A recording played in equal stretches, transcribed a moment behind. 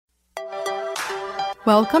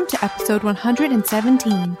Welcome to episode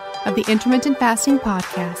 117 of the Intermittent Fasting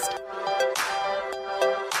Podcast.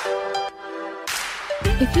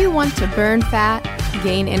 If you want to burn fat,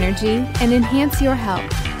 gain energy, and enhance your health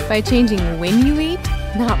by changing when you eat,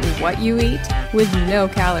 not what you eat, with no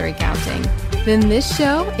calorie counting, then this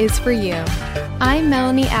show is for you. I'm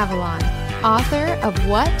Melanie Avalon, author of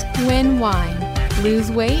What, When, Wine, Lose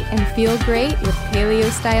Weight and Feel Great with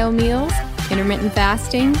Paleo-Style Meals, Intermittent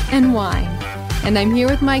Fasting, and Wine. And I'm here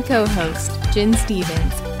with my co-host, Jen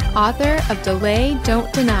Stevens, author of Delay,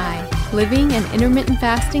 Don't Deny, Living an Intermittent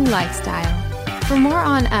Fasting Lifestyle. For more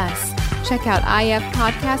on us, check out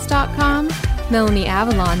ifpodcast.com,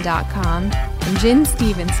 melanieavalon.com, and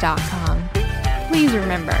jenstevens.com. Please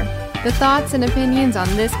remember, the thoughts and opinions on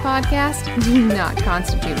this podcast do not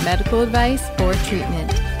constitute medical advice or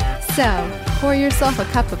treatment. So, pour yourself a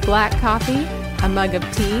cup of black coffee, a mug of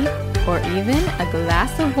tea, or even a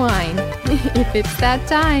glass of wine, if it's that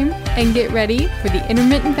time, and get ready for the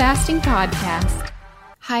Intermittent Fasting Podcast.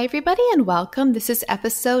 Hi, everybody, and welcome. This is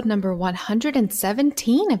episode number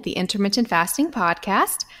 117 of the Intermittent Fasting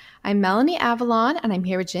Podcast. I'm Melanie Avalon, and I'm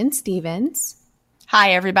here with Jen Stevens.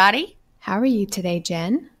 Hi, everybody. How are you today,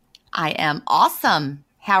 Jen? I am awesome.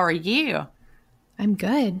 How are you? I'm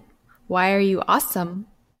good. Why are you awesome?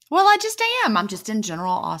 Well, I just am. I'm just in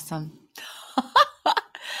general awesome.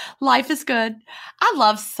 Life is good. I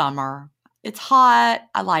love summer. It's hot.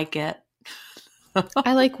 I like it.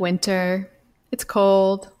 I like winter. It's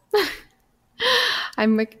cold.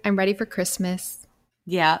 I'm ready for Christmas.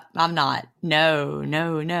 Yeah, I'm not. No.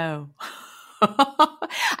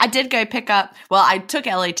 I did go pick up, I took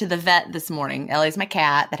Ellie to the vet this morning. Ellie's my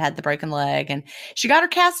cat that had the broken leg, and she got her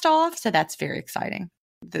cast off, so that's very exciting.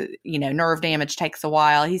 The nerve damage takes a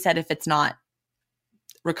while. He said if it's not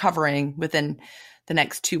recovering within the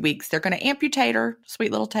next 2 weeks, they're going to amputate her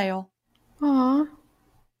sweet little tail. Aw.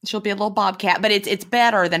 She'll be a little bobcat, but it's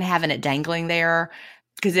better than having it dangling there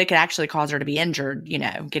because it could actually cause her to be injured,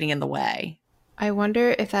 getting in the way. I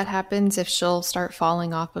wonder if that happens if she'll start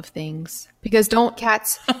falling off of things. Because don't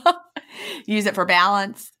cats use it for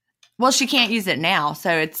balance? Well, she can't use it now,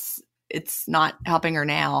 so it's not helping her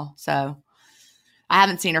now. So I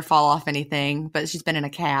haven't seen her fall off anything, but she's been in a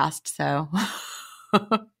cast, so.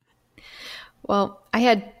 Well, I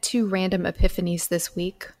had 2 random epiphanies this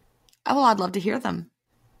week. Oh, well, I'd love to hear them.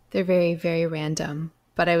 They're very, very random,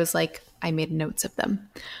 but I made notes of them.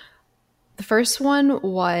 The first one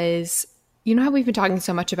was, you know how we've been talking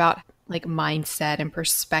so much about like mindset and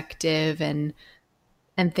perspective and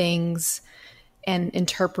things and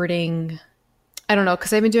interpreting, I don't know,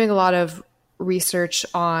 because I've been doing a lot of research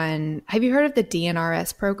on, have you heard of the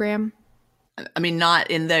DNRS program? I mean,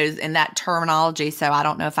 not in that terminology, so I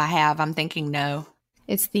don't know if I have. I'm thinking no.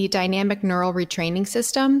 It's the dynamic neural retraining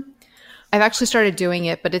system. I've actually started doing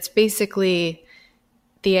it, but it's basically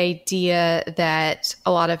the idea that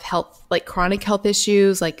a lot of health, like chronic health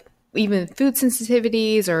issues, like even food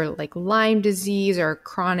sensitivities or like Lyme disease or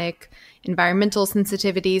chronic environmental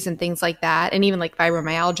sensitivities and things like that, and even like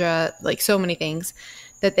fibromyalgia, like so many things,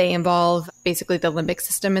 that they involve basically the limbic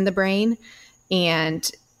system in the brain.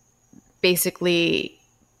 And basically,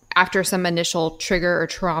 after some initial trigger or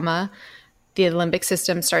trauma, the limbic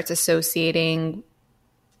system starts associating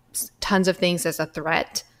tons of things as a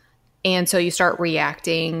threat. And so you start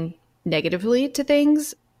reacting negatively to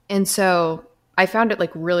things. And so I found it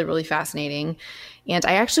like really, really fascinating. And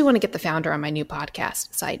I actually want to get the founder on my new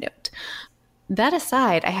podcast, side note. That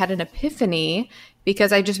aside, I had an epiphany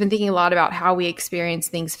because I've just been thinking a lot about how we experience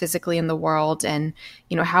things physically in the world and,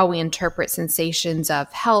 how we interpret sensations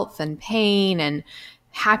of health and pain and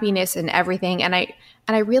happiness and everything. And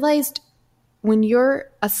I realized when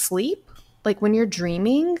you're asleep, like when you're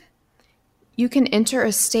dreaming, you can enter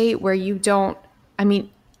a state where you don't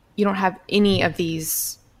have any of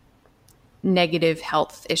these negative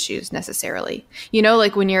health issues necessarily.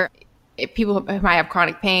 Like when people who might have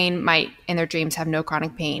chronic pain might in their dreams have no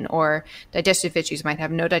chronic pain, or digestive issues might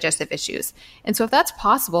have no digestive issues. And so if that's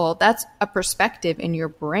possible, that's a perspective in your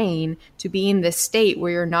brain to be in this state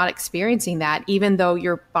where you're not experiencing that, even though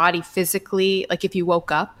your body physically, like if you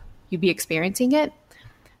woke up, you'd be experiencing it.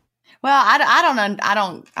 Well, I don't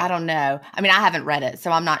know. I mean, I haven't read it,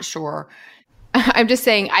 so I'm not sure. I'm just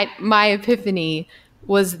saying my epiphany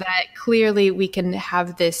was that clearly we can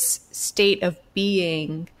have this state of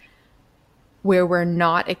being where we're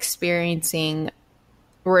not interpreting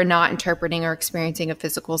or experiencing a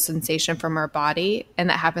physical sensation from our body.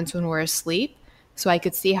 And that happens when we're asleep. So I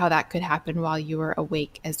could see how that could happen while you were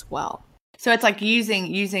awake as well. So it's like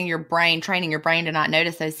using your brain, training your brain to not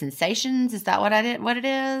notice those sensations. Is that what it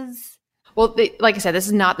is? Well, like I said, this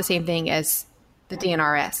is not the same thing as the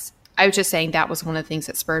DNRS. I was just saying that was one of the things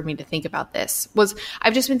that spurred me to think about this.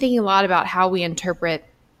 I've just been thinking a lot about how we interpret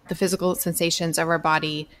the physical sensations of our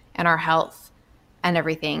body and our health and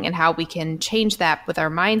everything, and how we can change that with our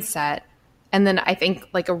mindset. And then I think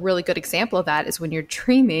like a really good example of that is when you're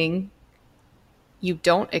dreaming, you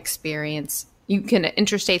can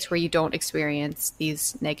enter states where you don't experience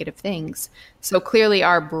these negative things. So clearly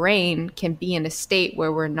our brain can be in a state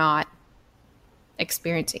where we're not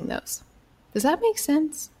experiencing those. Does that make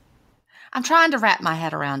sense? I'm trying to wrap my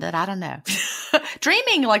head around it. I don't know.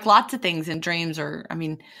 Dreaming, like lots of things in dreams are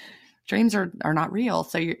not real.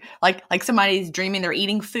 So you're like somebody's dreaming they're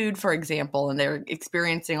eating food, for example, and they're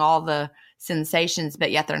experiencing all the sensations,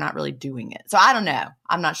 but yet they're not really doing it. So I don't know.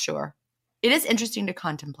 I'm not sure. It is interesting to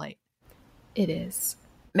contemplate. It is.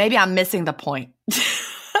 Maybe I'm missing the point.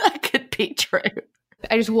 That could be true.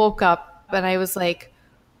 I just woke up and I was like,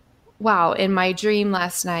 wow, in my dream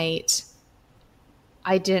last night,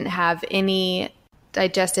 I didn't have any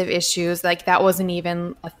digestive issues. Like that wasn't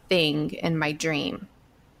even a thing in my dream.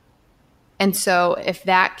 And so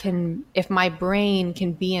if my brain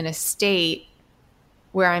can be in a state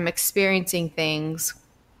where I'm experiencing things,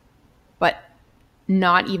 but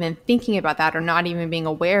not even thinking about that or not even being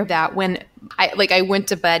aware of that, when I went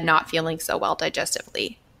to bed not feeling so well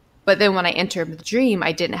digestively. But then when I entered the dream,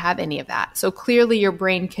 I didn't have any of that. So clearly your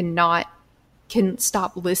brain can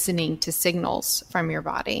stop listening to signals from your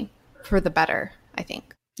body for the better, I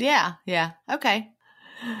think. Yeah. Okay.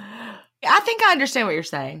 I think I understand what you're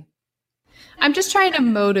saying. I'm just trying to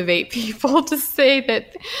motivate people to say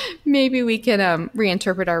that maybe we can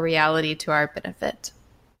reinterpret our reality to our benefit.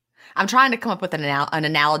 I'm trying to come up with an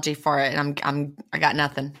analogy for it, and I got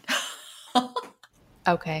nothing.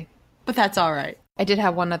 Okay. But that's all right. I did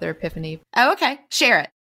have one other epiphany. Oh, okay. Share it.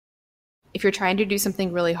 If you're trying to do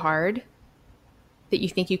something really hard that you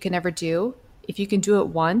think you can never do, if you can do it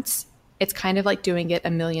once, it's kind of like doing it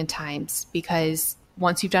 1,000,000 times, because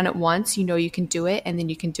once you've done it once, you know you can do it, and then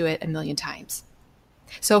you can do it 1,000,000 times.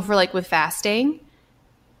 So for like with fasting,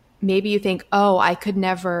 maybe you think, oh, I could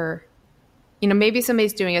never, maybe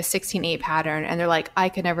somebody's doing a 16-8 pattern and they're like, I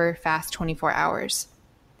could never fast 24 hours.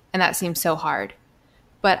 And that seems so hard.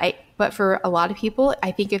 But for a lot of people,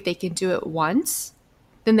 I think if they can do it once,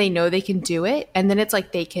 then they know they can do it. And then it's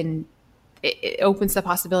like it opens the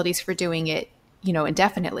possibilities for doing it,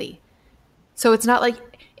 indefinitely. So it's not like,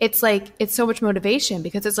 it's so much motivation,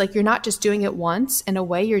 because it's like, you're not just doing it once. In a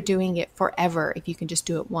way, you're doing it forever if you can just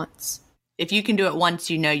do it once. If you can do it once,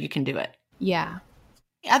 you know you can do it. Yeah.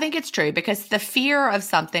 I think it's true, because the fear of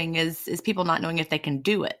something is people not knowing if they can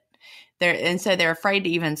do it. And so they're afraid to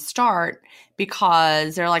even start,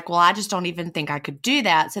 because they're like, well, I just don't even think I could do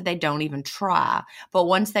that. So they don't even try. But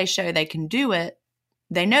once they show they can do it,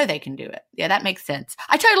 they know they can do it. Yeah, that makes sense.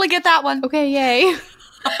 I totally get that one. Okay, yay.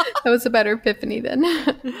 That was a better epiphany then.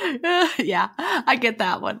 Yeah, I get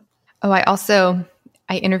that one. Oh, I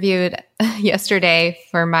interviewed yesterday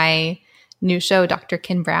for my new show, Dr.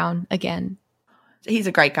 Ken Brown, again. He's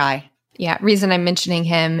a great guy. Yeah. Reason I'm mentioning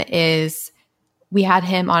him is we had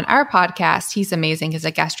him on our podcast. He's amazing. He's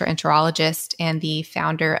a gastroenterologist and the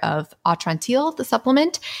founder of Atrantil, the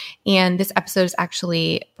supplement. And this episode is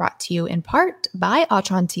actually brought to you in part by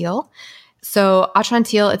Atrantil. So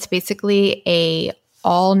Atrantil, it's basically a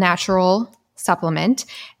all-natural supplement,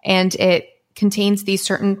 and it contains these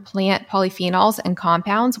certain plant polyphenols and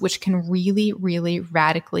compounds which can really, really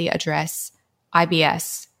radically address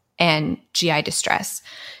IBS and GI distress.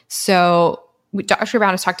 So Dr.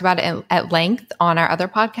 Brown has talked about it at length on our other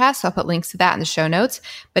podcast, so I'll put links to that in the show notes.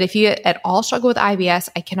 But if you at all struggle with IBS,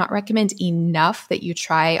 I cannot recommend enough that you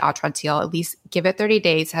try Atrantil. At least give it 30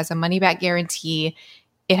 days. It has a money-back guarantee.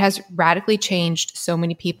 It has radically changed so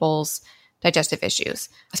many people's digestive issues,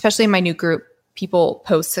 especially in my new group. People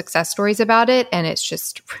post success stories about it, and it's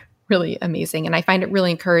just really amazing. And I find it really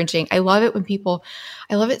encouraging. I love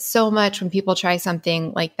it so much when people try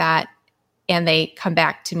something like that and they come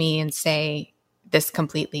back to me and say, this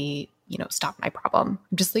completely, stopped my problem.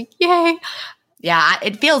 I'm just like, yay. Yeah,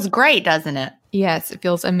 it feels great, doesn't it? Yes, it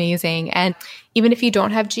feels amazing. And even if you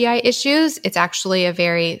don't have GI issues, it's actually a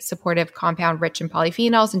very supportive compound rich in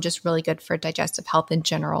polyphenols and just really good for digestive health in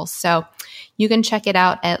general. So you can check it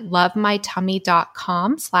out at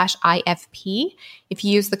lovemytummy.com/IFP. If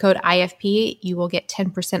you use the code IFP, you will get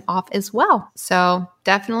 10% off as well. So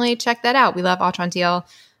definitely check that out. We love Atrantil,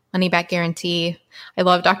 money back guarantee. I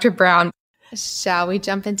love Dr. Brown. Shall we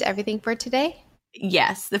jump into everything for today?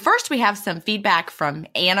 Yes. The first, we have some feedback from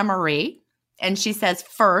Anna Marie. And she says,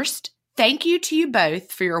 first, thank you to you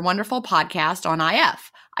both for your wonderful podcast on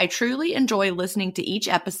IF. I truly enjoy listening to each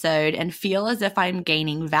episode and feel as if I'm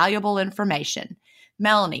gaining valuable information.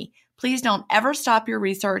 Melanie, please don't ever stop your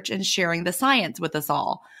research and sharing the science with us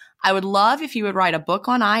all. I would love if you would write a book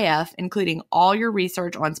on IF, including all your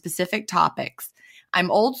research on specific topics.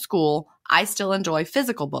 I'm old school. I still enjoy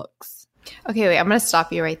physical books. Okay, wait, I'm going to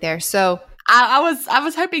stop you right there. So I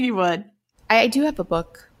was hoping you would. I do have a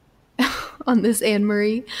book on this, Anne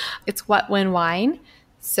Marie. It's What, When, Wine.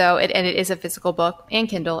 So it is a physical book and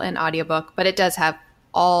Kindle and audiobook, but it does have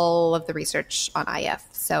all of the research on IF.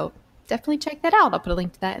 So definitely check that out. I'll put a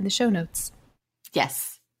link to that in the show notes.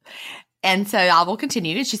 Yes. And so I will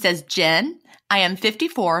continue. She says, Jen, I am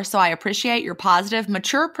 54, so I appreciate your positive,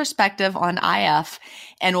 mature perspective on IF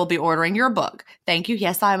and will be ordering your book. Thank you.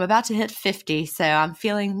 Yes, I'm about to hit 50, so I'm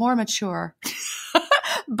feeling more mature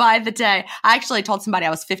by the day. I actually told somebody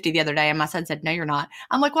I was 50 the other day, and my son said, no, you're not.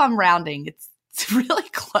 I'm like, well, I'm rounding. It's really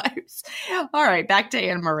close. All right, back to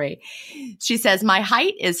Anne Marie. She says, my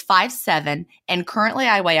height is 5'7", and currently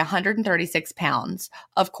I weigh 136 pounds.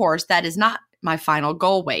 Of course, that is not my final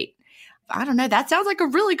goal weight. I don't know. That sounds like a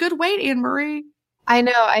really good weight, Anne Marie. I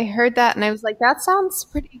know. I heard that and I was like, that sounds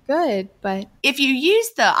pretty good. But if you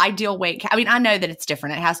use the ideal weight, I mean, I know that it's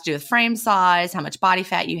different. It has to do with frame size, how much body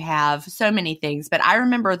fat you have, so many things. But I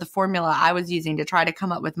remember the formula I was using to try to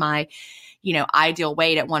come up with my, ideal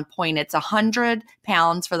weight at one point. It's 100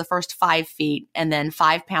 pounds for the first 5 feet and then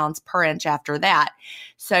 5 pounds per inch after that.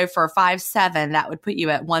 So for 5'7", that would put you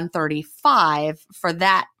at 135 for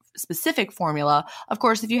that specific formula. Of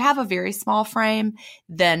course, if you have a very small frame,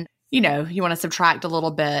 then, you want to subtract a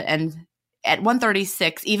little bit. And at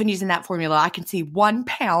 136, even using that formula, I can see 1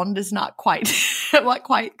 pound is not quite, not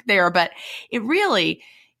quite there. But it really,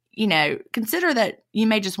 consider that you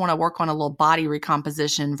may just want to work on a little body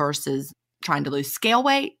recomposition versus trying to lose scale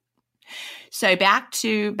weight. So back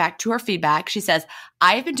to her feedback. She says,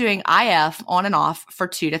 I've been doing IF on and off for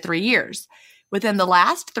 2 to 3 years. Within the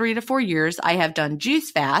last 3 to 4 years, I have done juice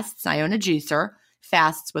fasts. I own a juicer,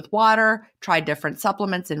 fasts with water, tried different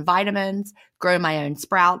supplements and vitamins, grow my own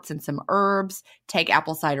sprouts and some herbs, take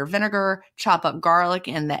apple cider vinegar, chop up garlic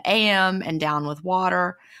in the AM and down with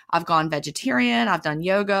water. I've gone vegetarian. I've done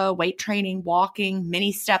yoga, weight training, walking,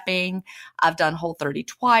 mini stepping. I've done Whole30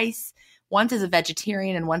 twice, once as a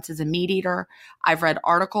vegetarian and once as a meat eater. I've read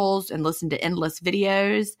articles and listened to endless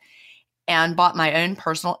videos and bought my own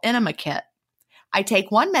personal enema kit. I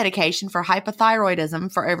take one medication for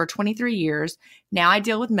hypothyroidism for over 23 years. Now I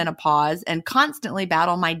deal with menopause and constantly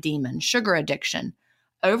battle my demon, sugar addiction.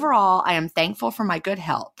 Overall, I am thankful for my good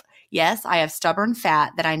health. Yes, I have stubborn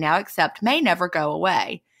fat that I now accept may never go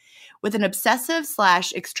away. With an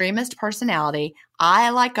obsessive/extremist personality, I,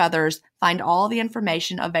 like others, find all the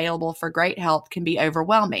information available for great health can be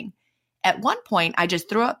overwhelming. At one point, I just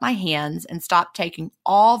threw up my hands and stopped taking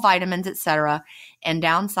all vitamins, etc., and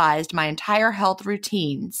downsized my entire health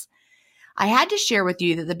routines. I had to share with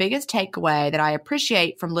you that the biggest takeaway that I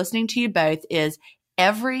appreciate from listening to you both is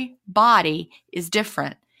every body is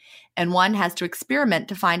different, and one has to experiment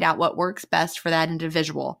to find out what works best for that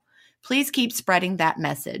individual. Please keep spreading that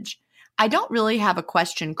message. I don't really have a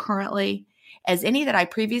question currently, as any that I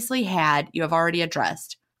previously had you have already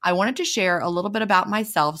addressed. I wanted to share a little bit about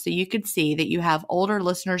myself so you could see that you have older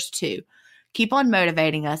listeners too. Keep on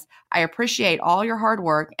motivating us. I appreciate all your hard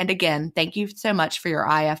work. And again, thank you so much for your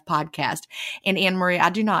IF podcast. And Anne Marie, I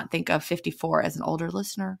do not think of 54 as an older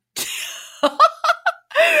listener.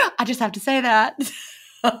 I just have to say that.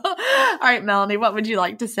 All right, Melanie, what would you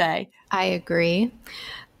like to say? I agree.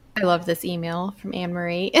 I love this email from Anne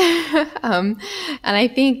Marie. And I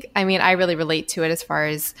think, I really relate to it as far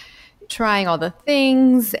as trying all the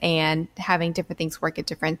things and having different things work at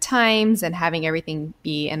different times and having everything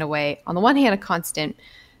be, in a way, on the one hand, a constant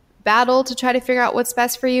battle to try to figure out what's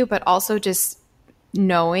best for you, but also just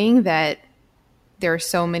knowing that there are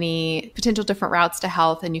so many potential different routes to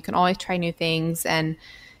health and you can always try new things. And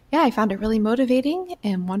yeah, I found it really motivating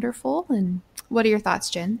and wonderful. And what are your thoughts,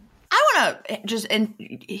 Jen? I want to just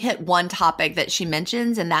hit one topic that she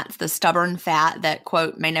mentions, and that's the stubborn fat that,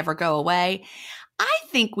 quote, may never go away. I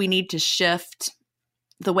think we need to shift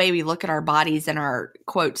the way we look at our bodies and our,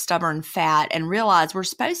 quote, stubborn fat and realize we're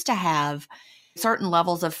supposed to have certain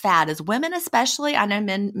levels of fat. As women especially, I know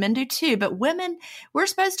men do too, but women, we're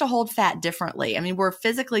supposed to hold fat differently. We're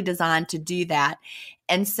physically designed to do that.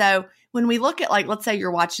 And so when we look at, like, let's say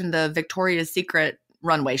you're watching the Victoria's Secret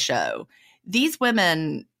runway show, these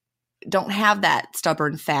women don't have that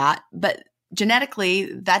stubborn fat, but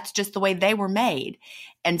genetically, that's just the way they were made.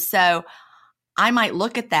 And so I might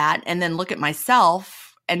look at that and then look at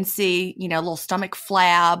myself and see, a little stomach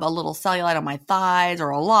flab, a little cellulite on my thighs, or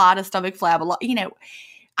a lot of stomach flab,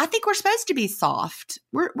 I think we're supposed to be soft.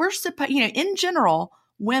 We're supposed, in general,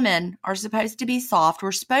 women are supposed to be soft.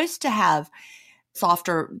 We're supposed to have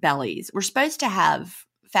softer bellies. We're supposed to have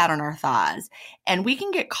fat on our thighs. And we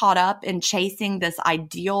can get caught up in chasing this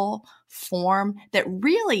ideal form that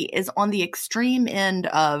really is on the extreme end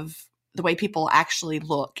of the way people actually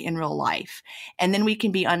look in real life. And then we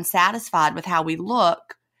can be unsatisfied with how we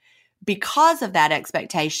look because of that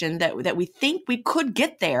expectation that we think we could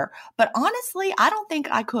get there. But honestly, I don't think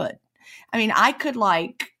I could. I mean, I could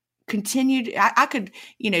continue, I could,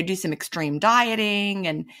 do some extreme dieting,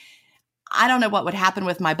 and I don't know what would happen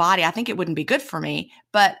with my body. I think it wouldn't be good for me,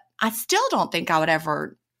 but I still don't think I would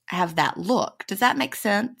ever have that look. Does that make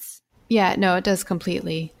sense? Yeah, no, it does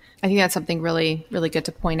completely. I think that's something really, really good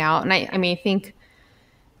to point out. And I mean, I think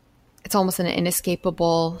it's almost an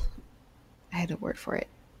inescapable, I had a word for it.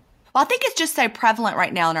 Well, I think it's just so prevalent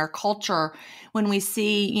right now in our culture when we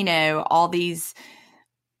see, all these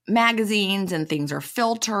magazines and things are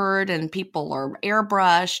filtered and people are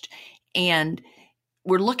airbrushed, and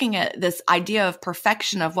we're looking at this idea of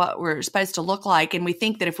perfection of what we're supposed to look like. And we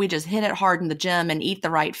think that if we just hit it hard in the gym and eat the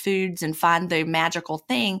right foods and find the magical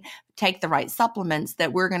thing, take the right supplements,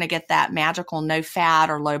 that we're going to get that magical no fat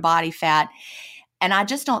or low body fat. And I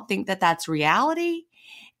just don't think that that's reality.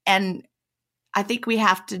 And I think we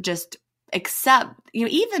have to just accept,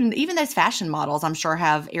 even those fashion models, I'm sure,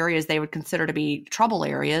 have areas they would consider to be trouble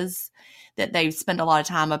areas that they spend a lot of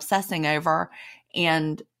time obsessing over.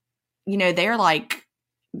 And, they're like,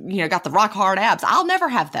 got the rock hard abs. I'll never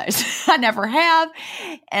have those. I never have.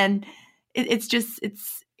 And it's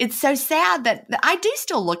so sad that I do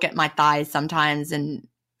still look at my thighs sometimes and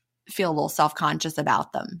feel a little self-conscious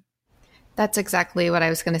about them. That's exactly what I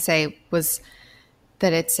was going to say, was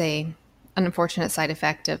that it's an unfortunate side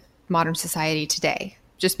effect of modern society today,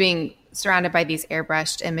 just being surrounded by these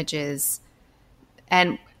airbrushed images.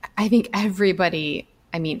 And I think everybody,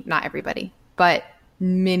 I mean, not everybody, but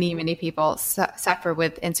many, many people suffer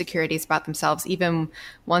with insecurities about themselves, even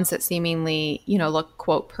ones that seemingly, look,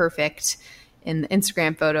 quote, perfect in the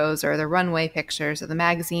Instagram photos or the runway pictures or the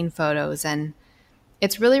magazine photos. And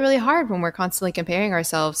it's really, really hard when we're constantly comparing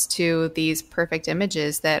ourselves to these perfect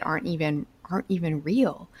images that aren't even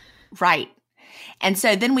real. Right. And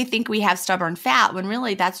so then we think we have stubborn fat when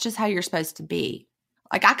really that's just how you're supposed to be.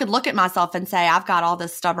 Like, I could look at myself and say, I've got all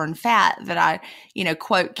this stubborn fat that I,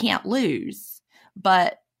 quote, can't lose.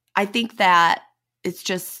 But I think that it's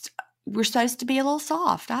just, we're supposed to be a little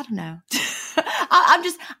soft. I don't know.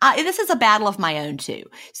 This is a battle of my own too.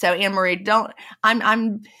 So Anne-Marie,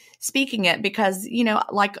 I'm speaking it because,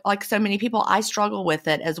 like so many people, I struggle with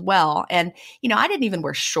it as well. And, I didn't even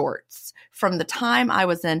wear shorts from the time I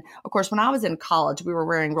was in, of course, when I was in college, we were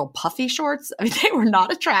wearing real puffy shorts. I mean, they were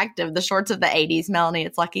not attractive. The shorts of the 80s, Melanie,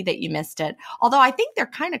 it's lucky that you missed it. Although I think they're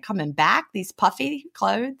kind of coming back, these puffy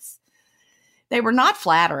clothes. They were not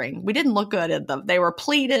flattering. We didn't look good in them. They were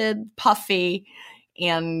pleated, puffy,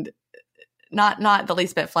 and not the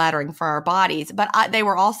least bit flattering for our bodies. But they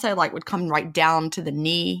were also would come right down to the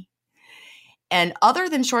knee. And other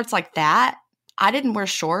than shorts like that, I didn't wear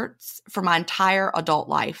shorts for my entire adult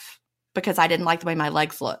life because I didn't like the way my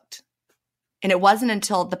legs looked. And it wasn't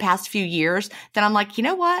until the past few years that I'm like, you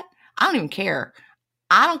know what? I don't even care.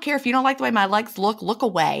 I don't care if you don't like the way my legs look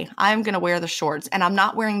away. I'm going to wear the shorts, and I'm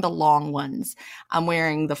not wearing the long ones. I'm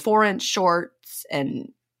wearing the 4-inch shorts,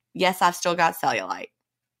 and yes, I've still got cellulite.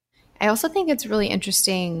 I also think it's really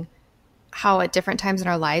interesting how at different times in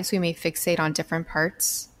our lives we may fixate on different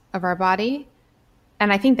parts of our body.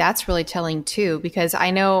 And I think that's really telling too, because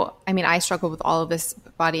I struggle with all of this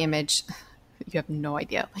body image. You have no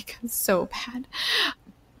idea, it's so bad.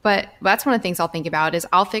 But that's one of the things I'll think about is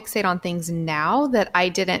I'll fixate on things now that I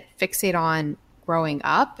didn't fixate on growing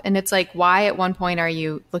up. And it's like, why at one point are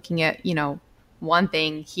you looking at, one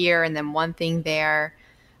thing here and then one thing there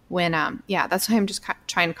when, that's why I'm just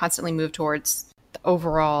trying to constantly move towards the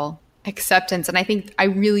overall acceptance. And I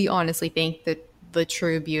really honestly think that the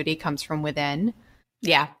true beauty comes from within.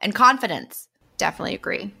 Yeah. And confidence. Definitely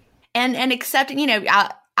agree. And accepting,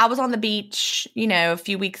 I was on the beach, a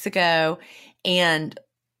few weeks ago, and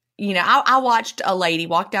I watched a lady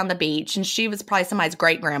walk down the beach, and she was probably somebody's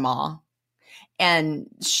great grandma, and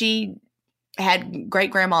she had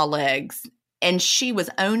great grandma legs, and she was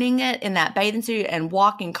owning it in that bathing suit and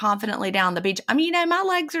walking confidently down the beach. I mean, my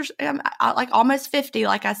legs are like almost 50,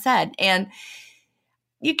 like I said, and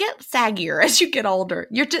you get saggier as you get older.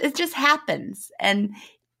 It just happens, and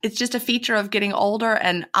it's just a feature of getting older.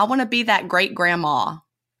 And I want to be that great grandma,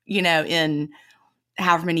 in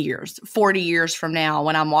however many years, 40 years from now,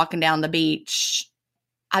 when I'm walking down the beach,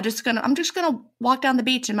 I'm just gonna walk down the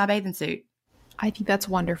beach in my bathing suit. I think that's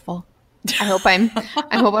wonderful. I hope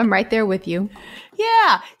I'm right there with you.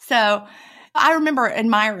 Yeah. So I remember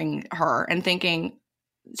admiring her and thinking,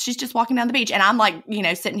 she's just walking down the beach. And I'm like,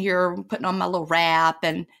 sitting here putting on my little wrap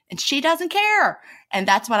and she doesn't care. And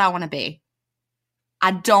that's what I want to be.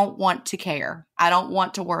 I don't want to care. I don't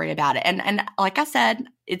want to worry about it. And like I said,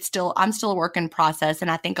 I'm still a work in process. And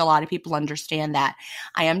I think a lot of people understand that.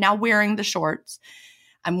 I am now wearing the shorts.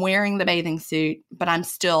 I'm wearing the bathing suit, but I'm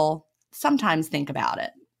still sometimes think about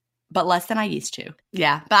it, but less than I used to.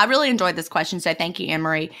 Yeah. But I really enjoyed this question. So thank you,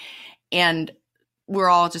 Anne-Marie. And we're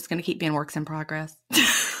all just going to keep being works in progress.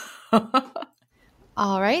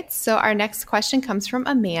 All right. So our next question comes from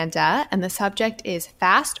Amanda, and the subject is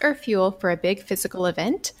fast or fuel for a big physical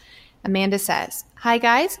event. Amanda says, "Hi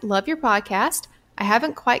guys, love your podcast. I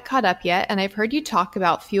haven't quite caught up yet, and I've heard you talk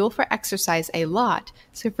about fuel for exercise a lot,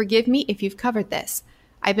 so forgive me if you've covered this.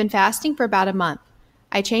 I've been fasting for about a month.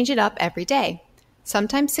 I change it up every day.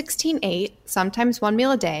 Sometimes 16-8, sometimes one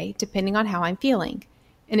meal a day, depending on how I'm feeling.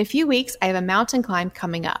 In a few weeks, I have a mountain climb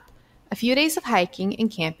coming up, a few days of hiking and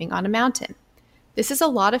camping on a mountain. This is a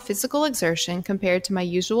lot of physical exertion compared to my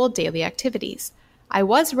usual daily activities. I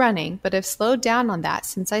was running, but have slowed down on that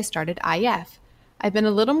since I started IF. I've been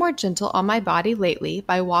a little more gentle on my body lately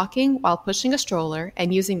by walking while pushing a stroller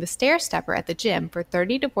and using the stair stepper at the gym for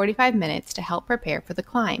 30 to 45 minutes to help prepare for the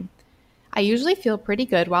climb. I usually feel pretty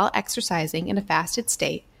good while exercising in a fasted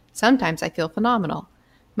state. Sometimes I feel phenomenal.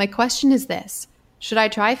 My question is this: should I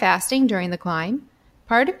try fasting during the climb?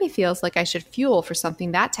 Part of me feels like I should fuel for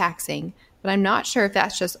something that taxing, but I'm not sure if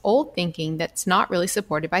that's just old thinking that's not really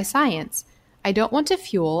supported by science. I don't want to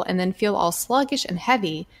fuel and then feel all sluggish and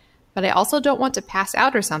heavy, but I also don't want to pass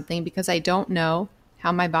out or something because I don't know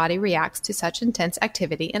how my body reacts to such intense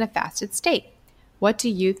activity in a fasted state. What do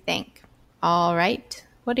you think?" All right.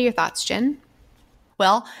 What are your thoughts, Jen?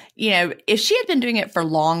 Well, if she had been doing it for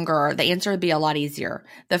longer, the answer would be a lot easier.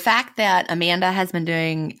 The fact that Amanda has been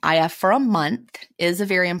doing IF for a month is a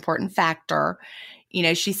very important factor.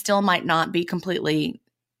 She still might not be completely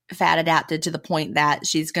fat adapted to the point that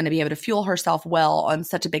she's going to be able to fuel herself well on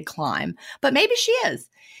such a big climb, but maybe she is.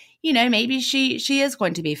 Maybe she is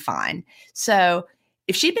going to be fine. So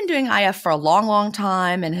if she'd been doing IF for a long, long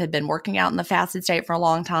time and had been working out in the fasted state for a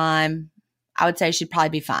long time, I would say she'd probably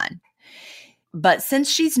be fine. But since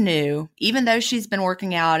she's new, even though she's been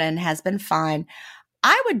working out and has been fine,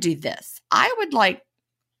 I would do this. I would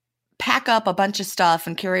pack up a bunch of stuff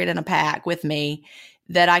and carry it in a pack with me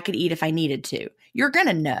that I could eat if I needed to. You're going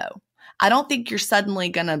to know. I don't think you're suddenly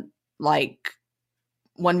going to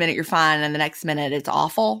 1 minute you're fine and the next minute it's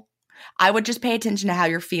awful. I would just pay attention to how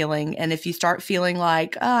you're feeling. And if you start feeling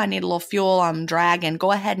like, oh, I need a little fuel, I'm dragging,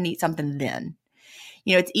 go ahead and eat something then.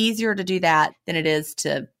 It's easier to do that than it is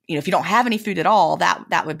to, if you don't have any food at all,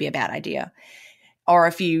 that would be a bad idea. Or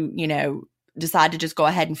if you, decide to just go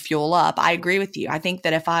ahead and fuel up. I agree with you. I think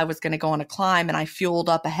that if I was going to go on a climb and I fueled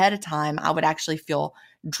up ahead of time, I would actually feel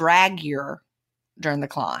draggier during the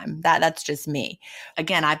climb. That's just me.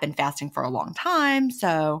 Again, I've been fasting for a long time.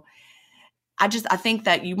 So I think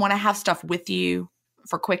that you want to have stuff with you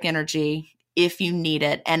for quick energy if you need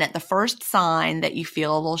it. And at the first sign that you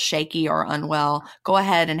feel a little shaky or unwell, go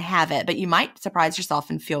ahead and have it. But you might surprise yourself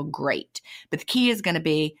and feel great. But the key is going to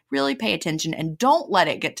be really pay attention and don't let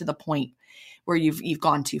it get to the point where you've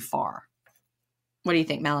gone too far. What do you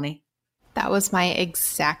think, Melanie? That was my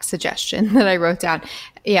exact suggestion that I wrote down.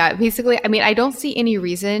 Yeah, basically, I don't see any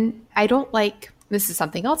reason. I don't this is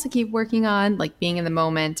something else to keep working on, being in the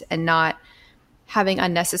moment and not having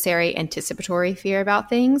unnecessary anticipatory fear about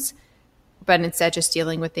things, but instead just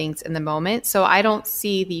dealing with things in the moment. So I don't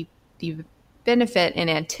see the benefit in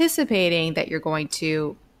anticipating that you're going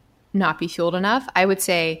to not be fueled enough. I would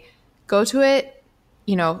say go to it,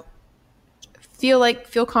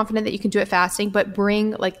 feel confident that you can do it fasting, but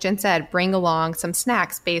bring, like Jen said, bring along some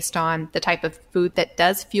snacks based on the type of food that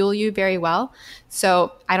does fuel you very well.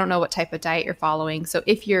 So I don't know what type of diet you're following. So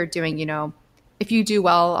if you're doing, if you do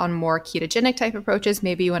well on more ketogenic type approaches,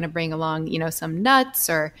 maybe you want to bring along, some nuts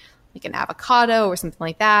or an avocado or something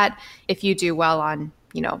like that. If you do well on,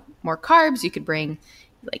 more carbs, you could bring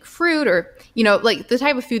fruit or, the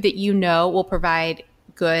type of food that will provide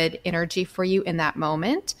good energy for you in that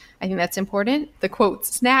moment. I think that's important. The quote,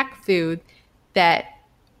 snack food that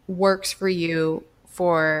works for you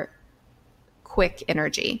for quick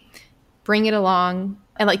energy. Bring it along.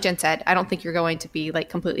 And like Jen said, I don't think you're going to be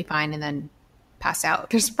completely fine and then pass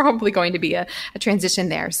out. There's probably going to be a transition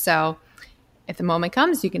there. So if the moment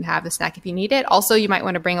comes, you can have the snack if you need it. Also, you might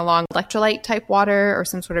want to bring along electrolyte type water or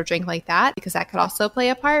some sort of drink like that, because that could also play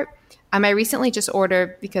a part. I recently just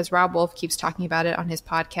ordered, because Rob Wolf keeps talking about it on his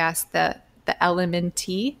podcast, the the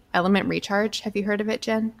LMNT, Element Recharge. Have you heard of it,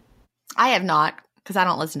 Jen? I have not, because I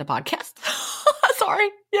don't listen to podcasts. Sorry.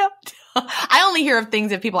 Yeah. I only hear of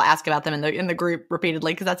things if people ask about them in the group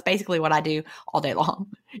repeatedly, because that's basically what I do all day long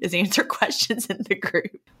is answer questions in the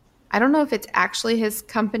group. I don't know if it's actually his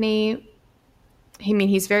company. I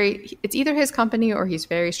mean, it's either his company or he's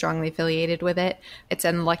very strongly affiliated with it. It's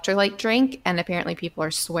an electrolyte drink, and apparently people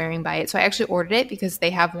are swearing by it. So I actually ordered it because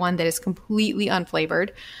they have one that is completely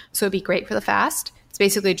unflavored. So it'd be great for the fast. It's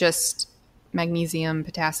basically just magnesium,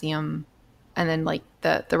 potassium, and then like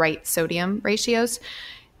the right sodium ratios.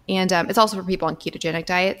 And it's also for people on ketogenic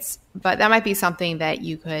diets. But that might be something that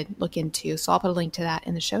you could look into. So I'll put a link to that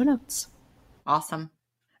in the show notes. Awesome.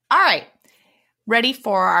 All right. Ready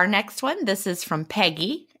for our next one? This is from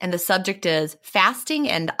Peggy, and the subject is fasting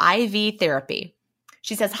and IV therapy.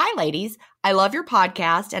 She says, "Hi, ladies. I love your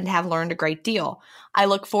podcast and have learned a great deal. I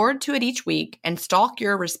look forward to it each week and stalk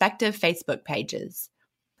your respective Facebook pages.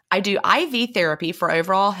 I do IV therapy for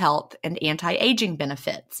overall health and anti-aging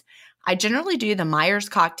benefits. I generally do the Myers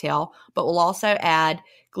cocktail, but will also add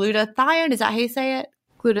glutathione. Is that how you say it?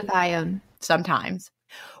 Glutathione. Sometimes.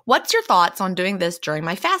 What's your thoughts on doing this during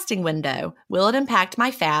my fasting window? Will it impact my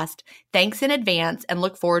fast? Thanks in advance and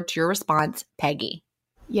look forward to your response, Peggy."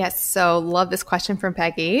 Yes, so love this question from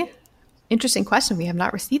Peggy. Interesting question. We have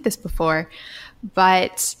not received this before.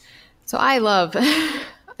 But so I love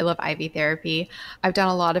IV therapy. I've done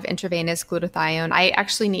a lot of intravenous glutathione.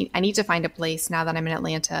 I need to find a place now that I'm in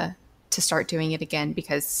Atlanta to start doing it again,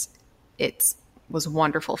 because it was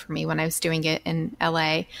wonderful for me when I was doing it in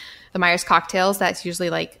LA. The Myers cocktails, that's usually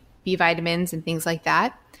like B vitamins and things like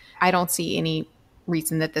that. I don't see any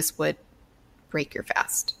reason that this would break your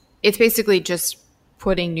fast. It's basically just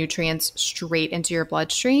putting nutrients straight into your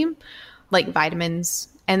bloodstream, like vitamins,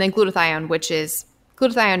 and then glutathione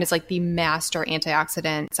is like the master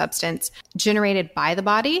antioxidant substance generated by the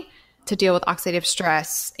body to deal with oxidative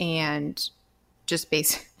stress and just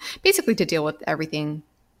basically to deal with everything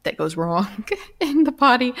that goes wrong in the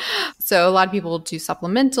body. So a lot of people do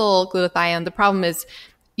supplemental glutathione. The problem is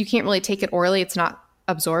you can't really take it orally. It's not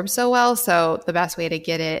absorbed so well. So the best way to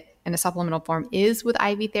get it in a supplemental form is with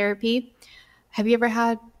IV therapy. Have you ever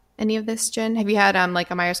had any of this, Jen? Have you had like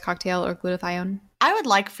a Myers cocktail or glutathione? I would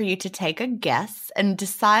like for you to take a guess and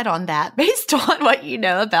decide on that based on what you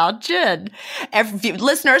know about Jen.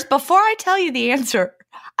 Listeners, before I tell you the answer,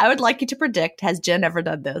 I would like you to predict, has Jen ever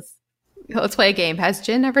done this? Let's play a game. Has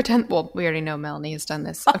Jen ever done? Well, we already know Melanie has done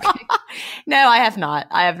this. Okay. No, I have not.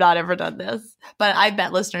 I have not ever done this, but I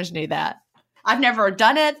bet listeners knew that. I've never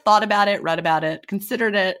done it, thought about it, read about it,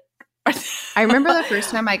 considered it. I remember the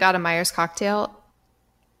first time I got a Myers cocktail,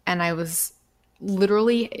 and I was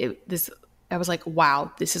literally I was like,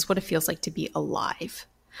 wow, this is what it feels like to be alive.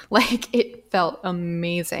 Like, it felt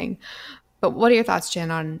amazing. But what are your thoughts,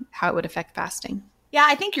 Jen, on how it would affect fasting? Yeah,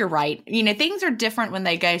 I think you're right. You know, things are different when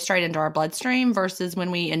they go straight into our bloodstream versus when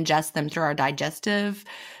we ingest them through our digestive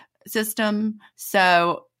system.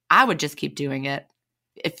 So I would just keep doing it.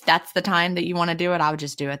 If that's the time that you want to do it, I would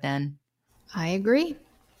just do it then. I agree.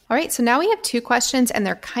 All right, so now we have two questions, and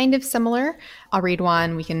they're kind of similar. I'll read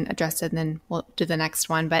one, we can address it, and then we'll do the next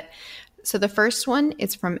one. But so the first one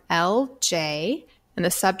is from LJ, and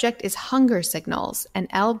the subject is hunger signals. And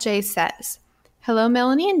LJ says, "Hello,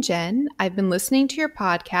 Melanie and Jen. I've been listening to your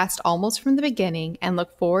podcast almost from the beginning and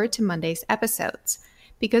look forward to Monday's episodes.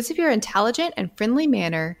 Because of your intelligent and friendly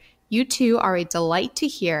manner, you two are a delight to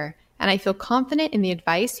hear, and I feel confident in the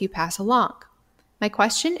advice you pass along. My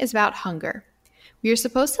question is about hunger. We are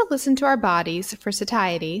supposed to listen to our bodies for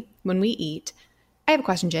satiety when we eat. I have a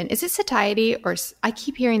question, Jen. Is it satiety, or I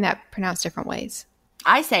keep hearing that pronounced different ways?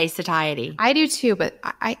 I say satiety. I do too, but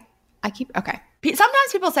I keep, okay.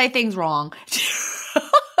 Sometimes people say things wrong.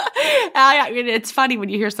 I mean, it's funny when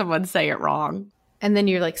you hear someone say it wrong. And then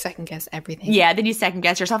you're like second guess everything. Yeah, then you second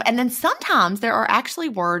guess yourself. And then sometimes there are actually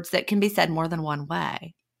words that can be said more than one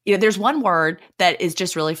way. You know, there's one word that is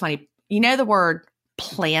just really funny. You know the word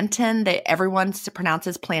plantain that everyone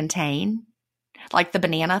pronounces plantain? Like the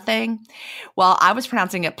banana thing? Well, I was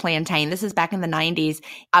pronouncing it plantain. This is back in the 90s.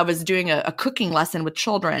 I was doing a cooking lesson with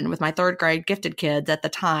children with my third grade gifted kids at the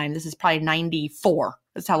time. This is probably 94.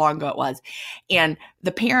 That's how long ago it was. And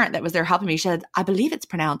the parent that was there helping me said, "I believe it's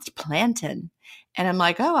pronounced plantain." And I'm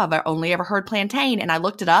like, oh, I've only ever heard plantain. And I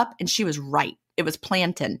looked it up and she was right. It was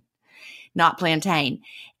plantain, not plantain.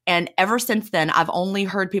 And ever since then, I've only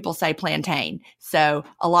heard people say plantain. So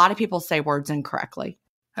a lot of people say words incorrectly.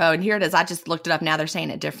 Oh, and here it is. I just looked it up. Now they're saying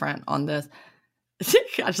it different on this.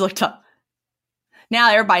 I just looked up.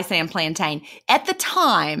 Now everybody's saying plantain. At the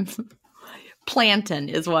time, plantain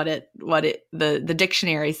is what the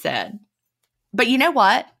dictionary said. But you know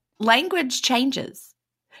what? Language changes.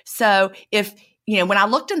 So if, when I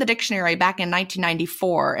looked in the dictionary back in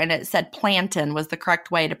 1994 and it said plantain was the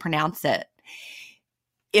correct way to pronounce it,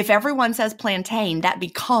 if everyone says plantain, that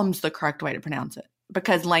becomes the correct way to pronounce it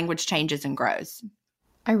because language changes and grows.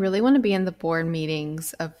 I really want to be in the board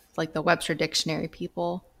meetings of like the Webster Dictionary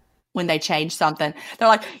people. When they change something, they're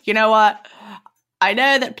like, you know what? I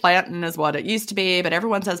know that plantain is what it used to be, but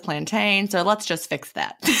everyone says plantain, so let's just fix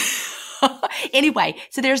that. Anyway,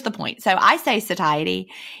 so there's the point. So I say satiety,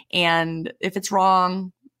 and if it's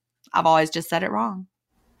wrong, I've always just said it wrong.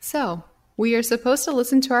 So we are supposed to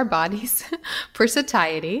listen to our bodies for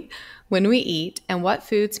satiety when we eat and what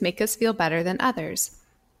foods make us feel better than others.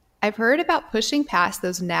 I've heard about pushing past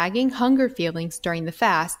those nagging hunger feelings during the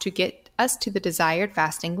fast to get us to the desired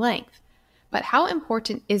fasting length. But how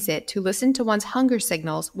important is it to listen to one's hunger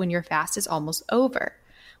signals when your fast is almost over?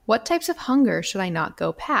 What types of hunger should I not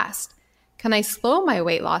go past? Can I slow my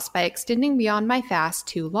weight loss by extending beyond my fast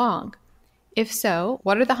too long? If so,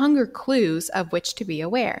 what are the hunger clues of which to be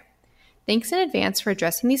aware? Thanks in advance for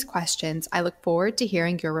addressing these questions. I look forward to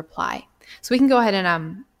hearing your reply. So we can go ahead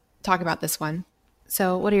and talk about this one.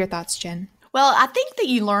 So what are your thoughts, Jen? Well, I think that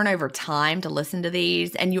you learn over time to listen to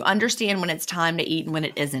these and you understand when it's time to eat and when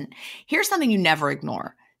it isn't. Here's something you never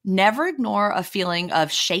ignore. Never ignore a feeling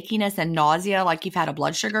of shakiness and nausea like you've had a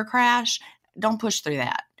blood sugar crash. Don't push through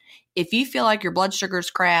that. If you feel like your blood sugar's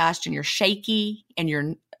crashed and you're shaky and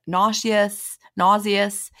you're nauseous,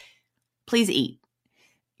 please eat.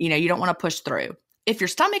 You don't want to push through. If your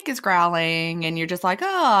stomach is growling and you're just like,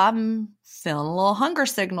 oh, I'm feeling a little hunger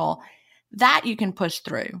signal, that you can push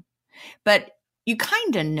through. But you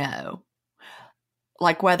kind of know,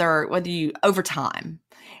 like whether you over time.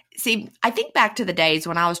 See, I think back to the days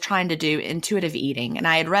when I was trying to do intuitive eating and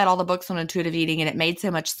I had read all the books on intuitive eating and it made so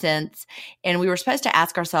much sense. And we were supposed to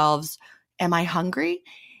ask ourselves, am I hungry?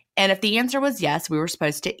 And if the answer was yes, we were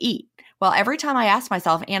supposed to eat. Well, every time I asked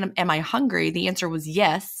myself, am I hungry? The answer was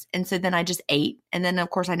yes. And so then I just ate. And then, of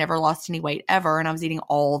course, I never lost any weight ever. And I was eating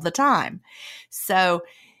all the time. So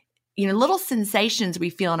little sensations we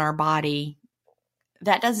feel in our body,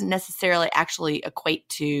 that doesn't necessarily actually equate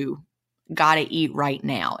to gotta eat right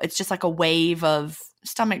now. It's just like a wave of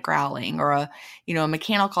stomach growling or a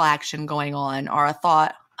mechanical action going on or a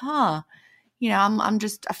thought, I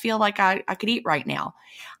feel like I could eat right now.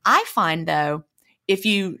 I find though, if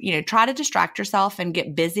you try to distract yourself and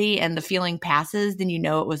get busy and the feeling passes, then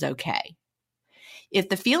it was okay. If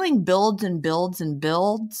the feeling builds and builds and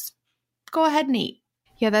builds, go ahead and eat.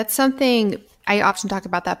 Yeah, that's something I often talk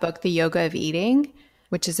about, that book, The Yoga of Eating,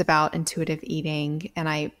 which is about intuitive eating. And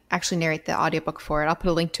I actually narrate the audiobook for it. I'll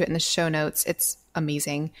put a link to it in the show notes. It's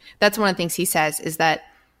amazing. That's one of the things he says is that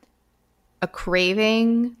a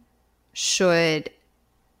craving should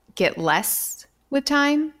get less with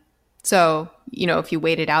time. So, if you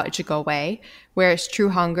wait it out, it should go away. Whereas true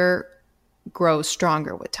hunger grows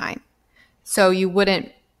stronger with time. So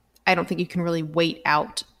I don't think you can really wait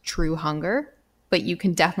out true hunger, but you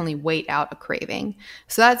can definitely wait out a craving.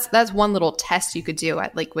 So that's one little test you could do.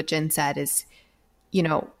 Like what Jen said is,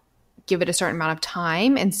 give it a certain amount of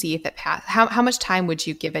time and see if it passes. How much time would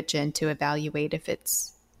you give it, Jen, to evaluate if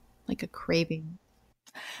it's like a craving?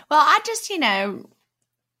 Well, I just,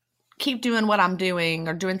 keep doing what I'm doing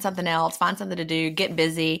or doing something else, find something to do, get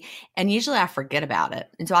busy. And usually I forget about it.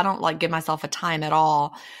 And so I don't give myself a time at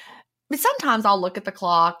all. But sometimes I'll look at the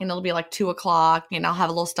clock and it'll be like 2:00 and I'll have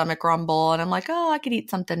a little stomach rumble and I'm like, oh, I could eat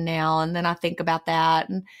something now. And then I think about that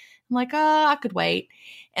and I'm like, oh, I could wait.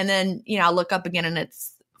 And then, I look up again and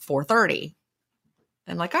it's 4:30.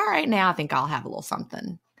 I'm like, all right, now I think I'll have a little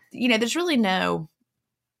something. There's really no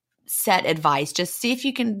set advice. Just see if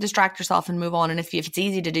you can distract yourself and move on. And if it's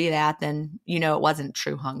easy to do that, then it wasn't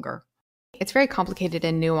true hunger. It's very complicated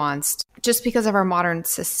and nuanced just because of our modern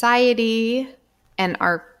society and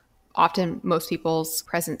most people's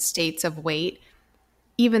present states of weight.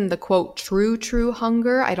 Even the quote, true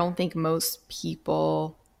hunger, I don't think most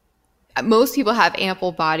people have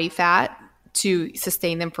ample body fat to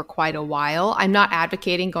sustain them for quite a while. I'm not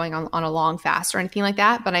advocating going on a long fast or anything like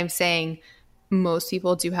that, but I'm saying most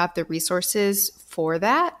people do have the resources for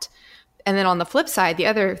that. And then on the flip side, the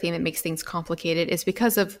other thing that makes things complicated is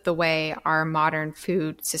because of the way our modern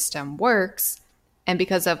food system works and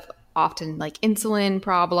because of often insulin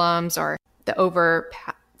problems or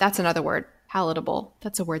that's another word, palatable.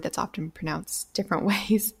 That's a word that's often pronounced different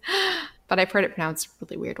ways, but I've heard it pronounced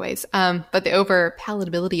really weird ways. But the over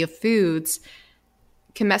palatability of foods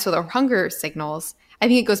can mess with our hunger signals. I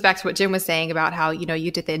think it goes back to what Jim was saying about how, you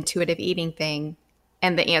did the intuitive eating thing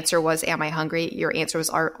and the answer was, am I hungry? Your answer was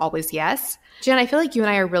always yes. Jen, I feel like you and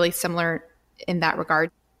I are really similar in that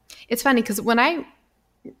regard. It's funny because when I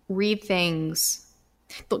read things,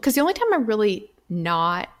 because the only time I'm really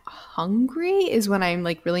not hungry is when I'm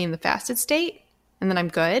like really in the fasted state, and then I'm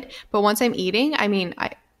good. But once I'm eating, I mean,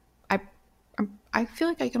 I feel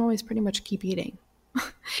like I can always pretty much keep eating.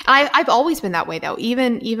 I've always been that way though,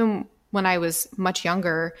 even when I was much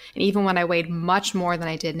younger, and even when I weighed much more than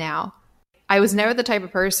I did now. I was never the type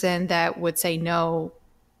of person that would say no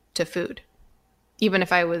to food, even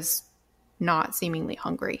if I was not seemingly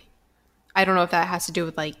hungry. I don't know if that has to do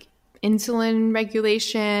with like insulin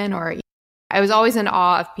regulation, or I was always in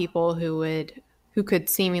awe of people who could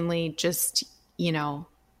seemingly just,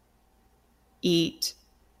 eat.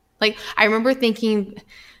 Like, I remember thinking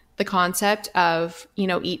the concept of,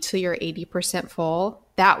 eat till you're 80% full,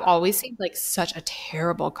 that always seemed like such a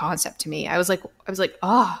terrible concept to me. I was like,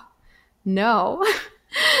 oh, no.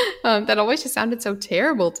 That always just sounded so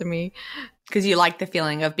terrible to me. Because you like the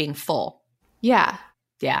feeling of being full. Yeah.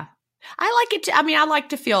 Yeah. I like it. I like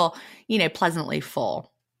to feel, pleasantly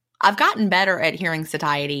full. I've gotten better at hearing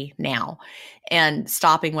satiety now and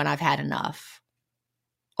stopping when I've had enough.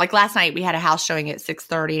 Like last night, we had a house showing at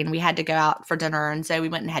 6:30 and we had to go out for dinner. And so we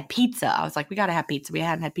went and had pizza. I was like, we got to have pizza. We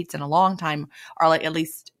hadn't had pizza in a long time, or like at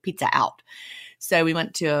least pizza out. So we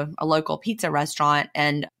went to a local pizza restaurant,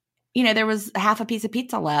 and, there was half a piece of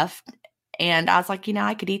pizza left. And I was like,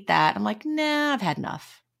 I could eat that. I'm like, nah, I've had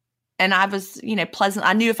enough. And I was, pleasant.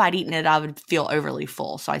 I knew if I'd eaten it, I would feel overly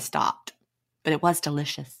full. So I stopped. But it was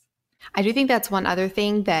delicious. I do think that's one other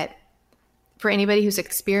thing that for anybody who's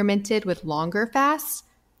experimented with longer fasts.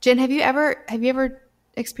 Jen, have you ever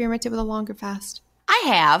experimented with a longer fast? I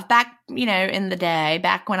have, back, in the day,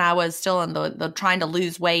 back when I was still in the trying to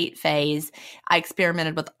lose weight phase. I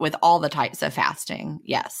experimented with all the types of fasting.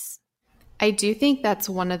 Yes. I do think that's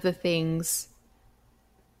one of the things,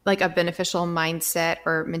 like a beneficial mindset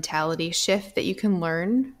or mentality shift that you can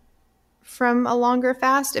learn from a longer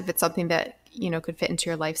fast, if it's something that, could fit into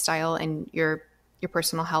your lifestyle and your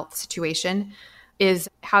personal health situation, is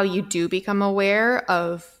how you do become aware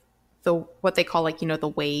of what they call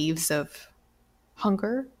the waves of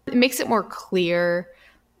hunger. It makes it more clear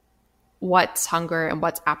what's hunger and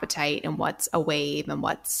what's appetite and what's a wave and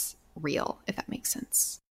what's real, if that makes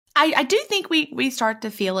sense. I do think we start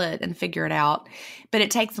to feel it and figure it out, but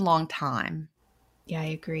it takes a long time. Yeah, I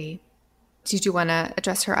agree. Did you want to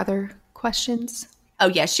address her other questions? Oh,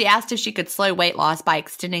 yeah. She asked if she could slow weight loss by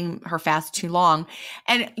extending her fast too long.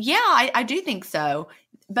 And yeah, I do think so.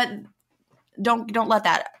 But don't let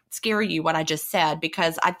that scare you, what I just said,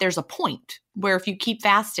 because there's a point where if you keep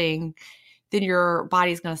fasting, then your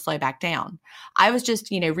body's going to slow back down. I was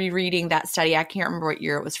just, rereading that study. I can't remember what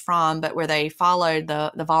year it was from, but where they followed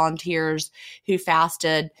the volunteers who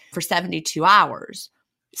fasted for 72 hours.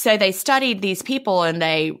 So they studied these people and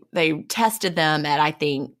they tested them at, I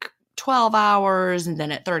think, 12 hours and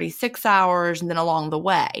then at 36 hours and then along the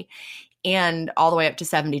way and all the way up to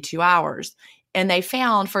 72 hours. And they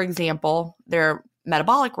found, for example, their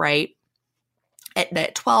metabolic rate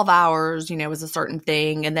at 12 hours, was a certain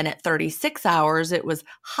thing. And then at 36 hours, it was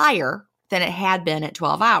higher than it had been at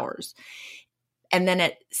 12 hours. And then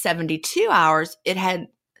at 72 hours, it had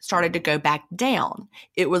started to go back down.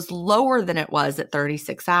 It was lower than it was at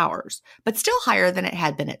 36 hours, but still higher than it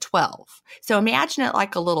had been at 12. So imagine it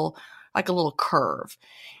like a little curve.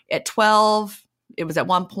 At 12, it was at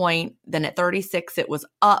one point, then at 36, it was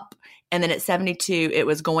up, and then at 72, it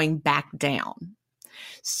was going back down.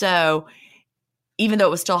 So even though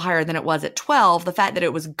it was still higher than it was at 12, the fact that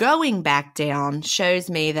it was going back down shows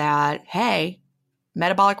me that, hey,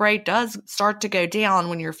 metabolic rate does start to go down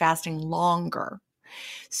when you're fasting longer.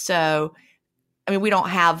 So, we don't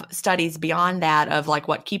have studies beyond that of like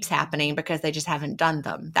what keeps happening because they just haven't done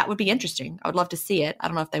them. That would be interesting. I would love to see it. I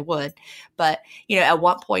don't know if they would, but at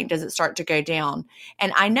what point does it start to go down?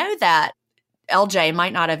 And I know that LJ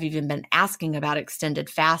might not have even been asking about extended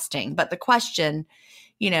fasting, but the question,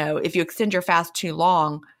 if you extend your fast too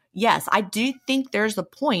long, yes, I do think there's a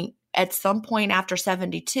point at some point after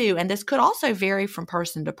 72, and this could also vary from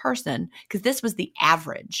person to person because this was the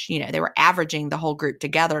average. They were averaging the whole group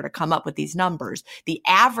together to come up with these numbers. The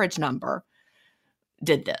average number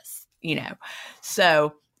did this,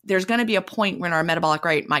 So there's going to be a point when our metabolic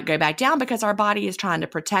rate might go back down because our body is trying to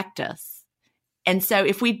protect us. And so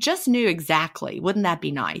if we just knew exactly, wouldn't that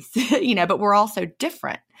be nice? But we're also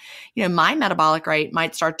different. My metabolic rate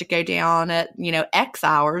might start to go down at, X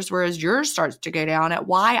hours, whereas yours starts to go down at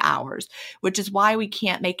Y hours, which is why we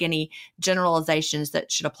can't make any generalizations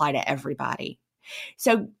that should apply to everybody.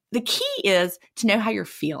 So the key is to know how you're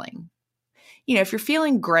feeling. If you're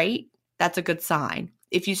feeling great, that's a good sign.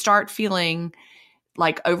 If you start feeling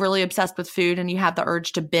like overly obsessed with food and you have the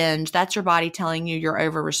urge to binge, that's your body telling you you're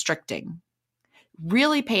over restricting.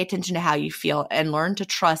 Really pay attention to how you feel and learn to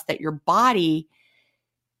trust that your body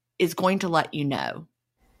is going to let you know.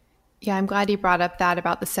 Yeah, I'm glad you brought up that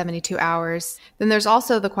about the 72 hours. Then there's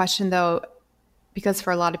also the question, though, because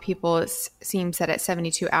for a lot of people, it seems that at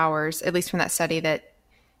 72 hours, at least from that study, that,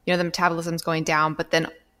 you know, the metabolism's going down. But then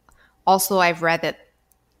also I've read that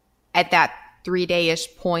at that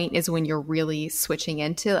 3-day-ish point is when you're really switching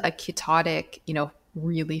into a ketotic, you know,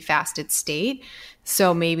 really fasted state.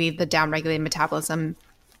 So maybe the downregulated metabolism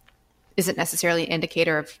isn't necessarily an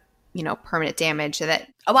indicator of, you know, permanent damage. That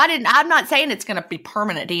I'm not saying it's going to be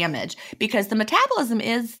permanent damage, because the metabolism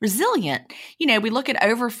is resilient. You know, we look at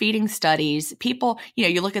overfeeding studies. People, you know,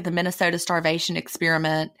 you look at the Minnesota starvation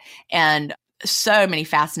experiment and so many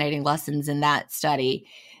fascinating lessons in that study.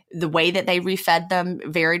 The way that they refed them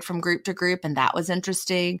varied from group to group, and that was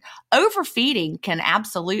interesting. Overfeeding can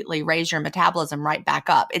absolutely raise your metabolism right back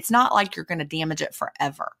up. It's not like you're going to damage it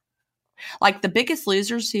forever. Like the Biggest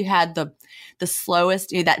Losers, who had the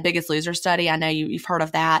slowest, that Biggest Loser study, I know you've heard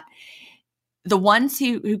of that. The ones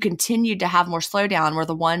who continued to have more slowdown were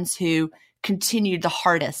the ones who continued the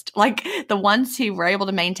hardest. Like the ones who were able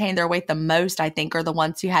to maintain their weight the most, I think, are the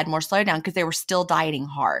ones who had more slowdown because they were still dieting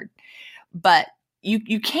hard. But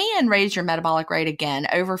you can raise your metabolic rate again.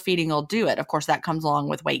 Overfeeding will do it. Of course, that comes along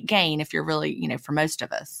with weight gain if you're really, you know, for most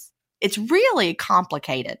of us. It's really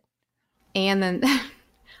complicated. And then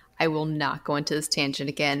I will not go into this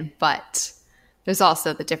tangent again, but there's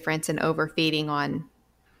also the difference in overfeeding on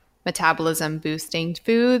metabolism boosting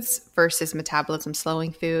foods versus metabolism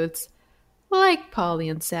slowing foods, like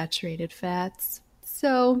polyunsaturated fats.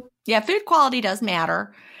 So yeah, food quality does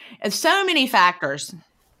matter. It's so many factors.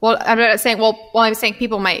 Well, I'm not saying. I'm saying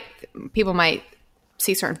people might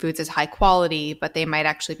see certain foods as high quality, but they might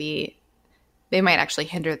actually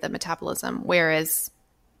hinder the metabolism, whereas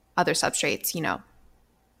other substrates, you know,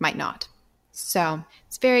 might not. So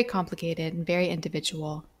it's very complicated and very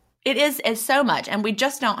individual. It is so much, and we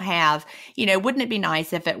just don't have. You know, wouldn't it be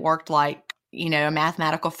nice if it worked like, you know, a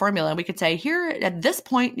mathematical formula, and we could say, here at this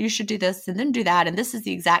point you should do this, and then do that, and this is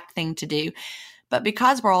the exact thing to do. But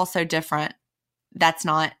because we're all so different, that's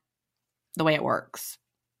not the way it works.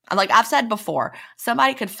 Like I've said before,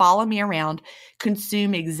 somebody could follow me around,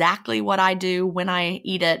 consume exactly what I do when I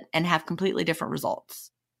eat it, and have completely different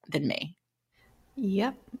results than me.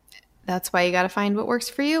 Yep. That's why you got to find what works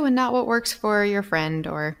for you and not what works for your friend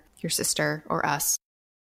or your sister or us.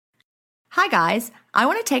 Hi guys, I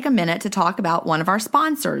want to take a minute to talk about one of our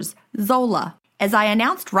sponsors, Zola. As I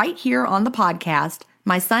announced right here on the podcast,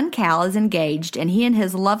 my son Cal is engaged and he and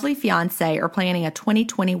his lovely fiancée are planning a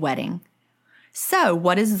 2020 wedding. So,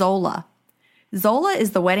 what is Zola? Zola is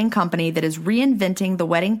the wedding company that is reinventing the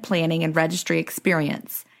wedding planning and registry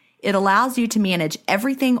experience. It allows you to manage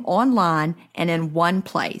everything online and in one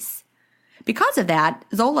place. Because of that,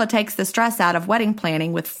 Zola takes the stress out of wedding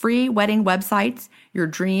planning with free wedding websites, your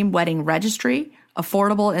dream wedding registry,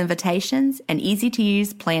 affordable invitations, and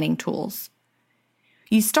easy-to-use planning tools.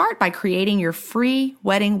 You start by creating your free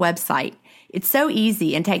wedding website. It's so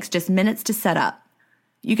easy and takes just minutes to set up.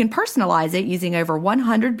 You can personalize it using over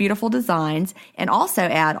 100 beautiful designs and also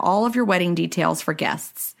add all of your wedding details for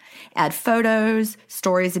guests. Add photos,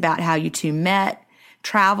 stories about how you two met,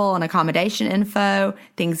 travel and accommodation info,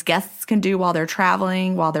 things guests can do while they're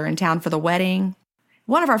traveling, while they're in town for the wedding.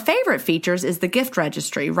 One of our favorite features is the gift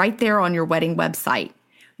registry right there on your wedding website.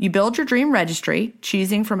 You build your dream registry,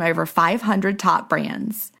 choosing from over 500 top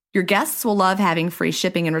brands. Your guests will love having free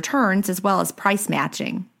shipping and returns as well as price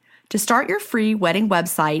matching. To start your free wedding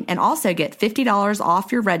website and also get $50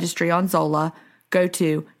 off your registry on Zola, go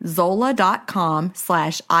to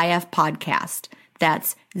zola.com/ifpodcast.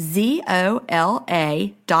 That's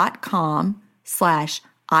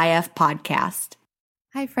ZOLA.com/ifpodcast.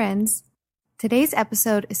 Hi, friends. Today's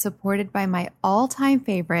episode is supported by my all-time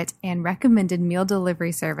favorite and recommended meal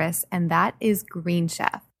delivery service, and that is Green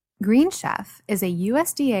Chef. Green Chef is a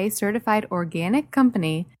USDA-certified organic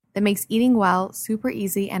company that makes eating well super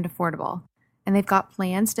easy and affordable, and they've got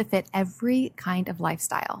plans to fit every kind of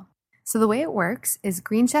lifestyle. So the way it works is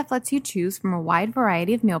Green Chef lets you choose from a wide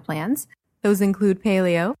variety of meal plans. Those include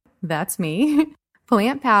paleo, that's me,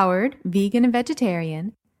 plant-powered, vegan and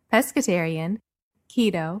vegetarian, pescatarian,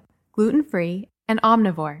 keto, gluten-free, and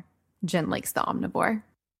omnivore. Jen likes the omnivore.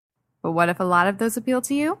 But what if a lot of those appeal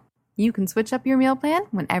to you? You can switch up your meal plan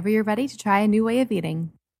whenever you're ready to try a new way of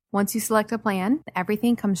eating. Once you select a plan,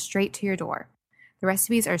 everything comes straight to your door. The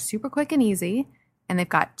recipes are super quick and easy, and they've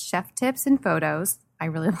got chef tips and photos. I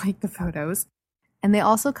really like the photos. And they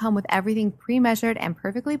also come with everything pre-measured and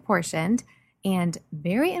perfectly portioned. And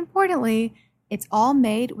very importantly, it's all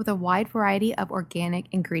made with a wide variety of organic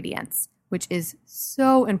ingredients, which is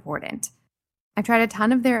so important. I've tried a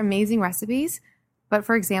ton of their amazing recipes, but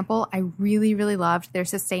for example, I really, really loved their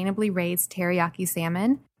sustainably raised teriyaki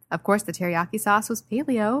salmon. Of course, the teriyaki sauce was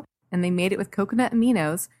paleo, and they made it with coconut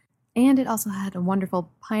aminos, and it also had a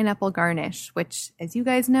wonderful pineapple garnish, which, as you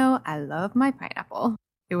guys know, I love my pineapple.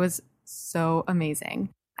 It was so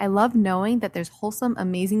amazing. I love knowing that there's wholesome,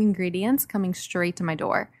 amazing ingredients coming straight to my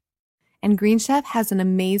door. And Green Chef has an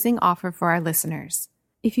amazing offer for our listeners.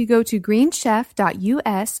 If you go to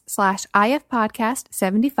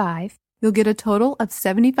greenchef.us/ifpodcast75, you'll get a total of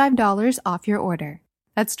 $75 off your order.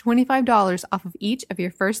 That's $25 off of each of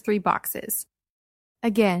your first 3 boxes.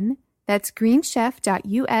 Again, that's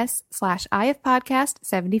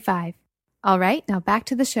greenchef.us/ifpodcast75. All right, now back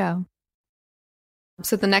to the show.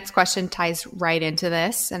 So the next question ties right into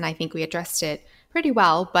this, and I think we addressed it pretty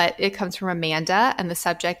well, but it comes from Amanda, and the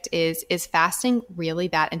subject is fasting really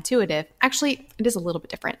that intuitive? Actually, it is a little bit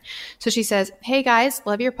different. So she says, hey guys,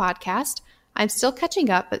 love your podcast. I'm still catching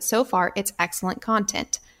up, but so far it's excellent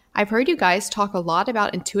content. I've heard you guys talk a lot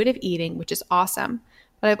about intuitive eating, which is awesome,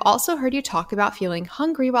 but I've also heard you talk about feeling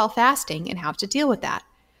hungry while fasting and how to deal with that.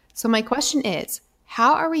 So my question is,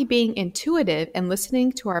 how are we being intuitive and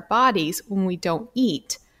listening to our bodies when we don't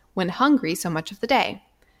eat, when hungry so much of the day?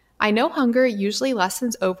 I know hunger usually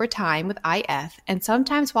lessens over time with IF, and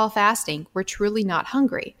sometimes while fasting, we're truly not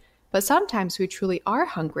hungry. But sometimes we truly are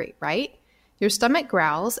hungry, right? Your stomach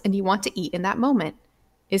growls and you want to eat in that moment.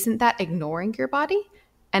 Isn't that ignoring your body?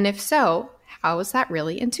 And if so, how is that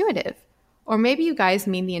really intuitive? Or maybe you guys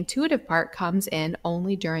mean the intuitive part comes in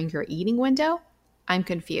only during your eating window? I'm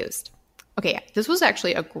confused. Okay, this was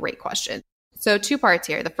actually a great question. So 2 parts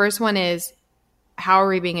here. The first one is, how are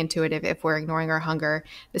we being intuitive if we're ignoring our hunger?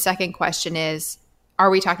 The second question is, are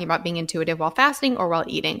we talking about being intuitive while fasting or while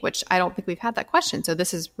eating? Which I don't think we've had that question. So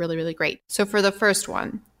this is really, really great. So for the first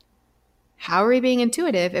one, how are we being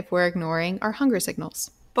intuitive if we're ignoring our hunger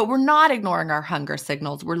signals? But we're not ignoring our hunger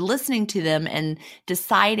signals. We're listening to them and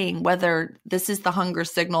deciding whether this is the hunger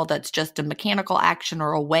signal that's just a mechanical action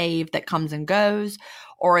or a wave that comes and goes,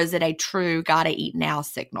 or is it a true gotta eat now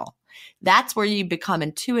signal? That's where you become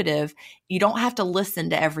intuitive. You don't have to listen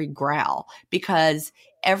to every growl, because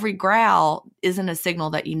every growl isn't a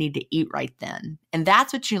signal that you need to eat right then. And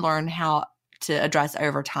that's what you learn how to address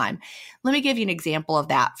over time. Let me give you an example of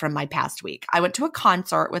that from my past week. I went to a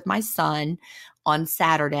concert with my son on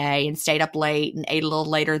Saturday and stayed up late and ate a little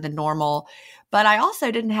later than normal. But I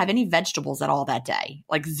also didn't have any vegetables at all that day,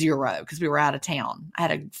 like 0, because we were out of town. I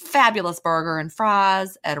had a fabulous burger and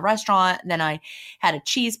fries at a restaurant. And then I had a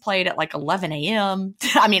cheese plate at like 11 a.m.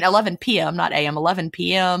 11 p.m., not a.m., 11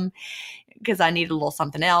 p.m., because I needed a little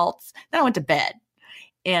something else. Then I went to bed.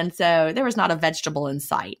 And so there was not a vegetable in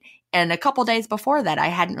sight. And a couple days before that, I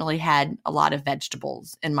hadn't really had a lot of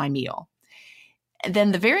vegetables in my meal. And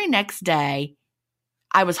then the very next day,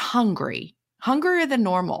 I was hungrier than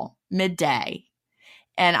normal, midday.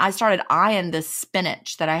 And I started eyeing this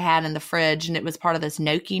spinach that I had in the fridge, and it was part of this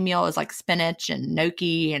gnocchi meal. It was like spinach and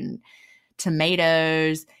gnocchi and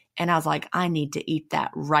tomatoes. And I was like, I need to eat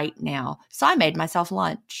that right now. So I made myself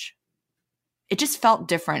lunch. It just felt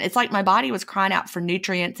different. It's like my body was crying out for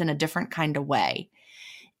nutrients in a different kind of way.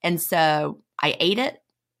 And so I ate it,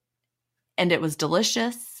 and it was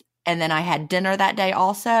delicious. And then I had dinner that day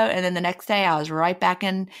also. And then the next day I was right back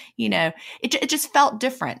in, it just felt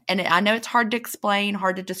different. And I know it's hard to explain,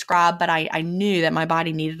 hard to describe, but I knew that my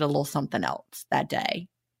body needed a little something else that day,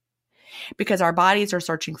 because our bodies are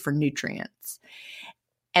searching for nutrients.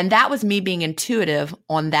 And that was me being intuitive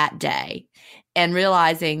on that day and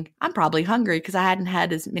realizing I'm probably hungry because I hadn't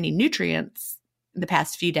had as many nutrients the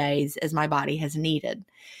past few days as my body has needed.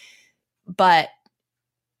 But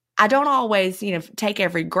I don't always, take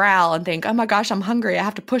every growl and think, oh my gosh, I'm hungry. I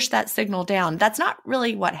have to push that signal down. That's not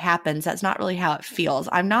really what happens. That's not really how it feels.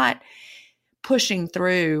 I'm not pushing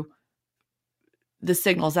through the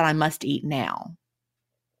signals that I must eat now.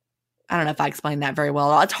 I don't know if I explained that very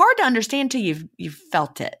well. It's hard to understand till you've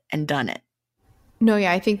felt it and done it. No,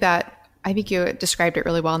 yeah, I think you described it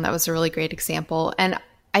really well, and that was a really great example. And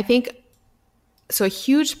I think, so a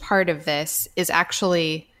huge part of this is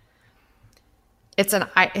actually, it's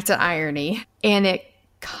an irony, and it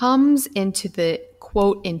comes into the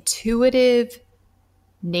quote intuitive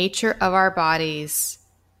nature of our bodies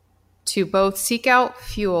to both seek out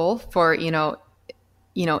fuel for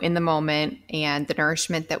in the moment and the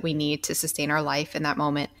nourishment that we need to sustain our life in that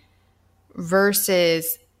moment,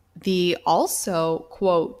 versus the also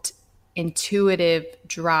quote intuitive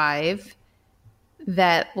drive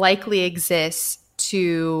that likely exists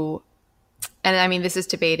to and I mean, this is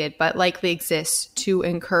debated, but likely exists to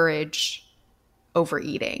encourage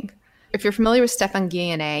overeating. If you're familiar with Stephan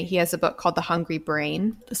Guyenet, he has a book called The Hungry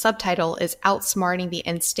Brain. The subtitle is Outsmarting the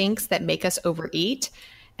Instincts That Make Us Overeat.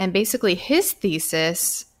 And basically his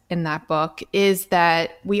thesis in that book is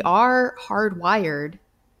that we are hardwired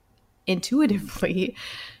intuitively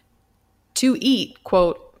to eat,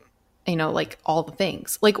 quote, like all the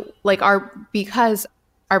things. Because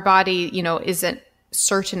our body, isn't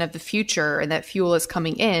certain of the future and that fuel is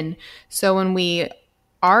coming in. So when we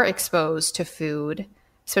are exposed to food,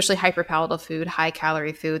 especially hyperpalatable food, high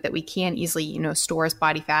calorie food that we can easily, store as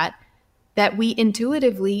body fat, that we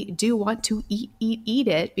intuitively do want to eat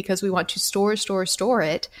it because we want to store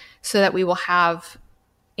it so that we will have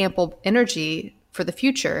ample energy for the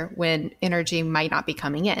future when energy might not be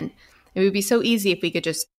coming in. It would be so easy if we could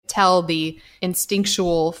just tell the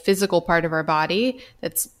instinctual physical part of our body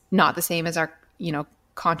that's not the same as our,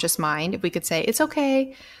 conscious mind. If we could say, it's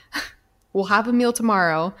okay, we'll have a meal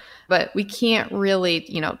tomorrow, but we can't really,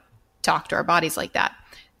 talk to our bodies like that.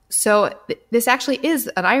 So this actually is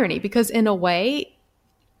an irony because in a way,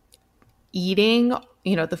 eating,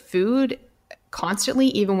 the food constantly,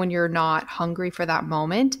 even when you're not hungry for that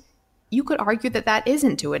moment, you could argue that that is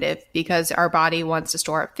intuitive because our body wants to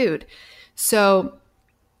store up food. So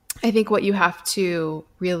I think what you have to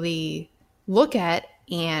really look at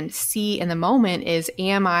and see in the moment is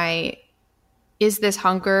this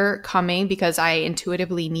hunger coming because I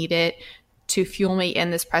intuitively need it to fuel me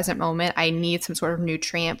in this present moment? I need some sort of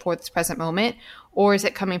nutrient for this present moment. Or is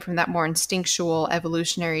it coming from that more instinctual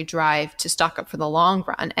evolutionary drive to stock up for the long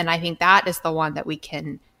run? And I think that is the one that we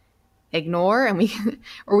can ignore and we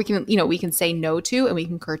can say no to and we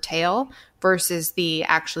can curtail versus the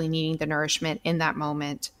actually needing the nourishment in that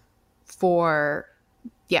moment for,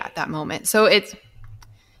 that moment. So it's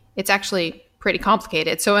actually pretty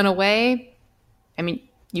complicated. So in a way, I mean,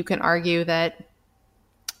 you can argue that,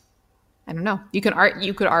 I don't know, you could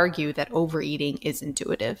argue that overeating is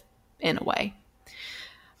intuitive in a way.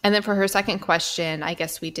 And then for her second question, I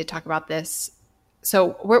guess we did talk about this.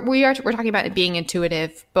 So we're talking about it being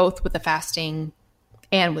intuitive, both with the fasting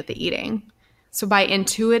and with the eating. So by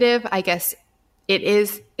intuitive, I guess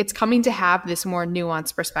it's coming to have this more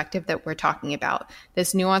nuanced perspective that we're talking about.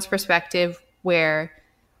 This nuanced perspective where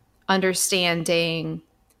understanding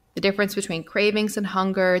the difference between cravings and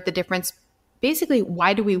hunger, the difference, basically,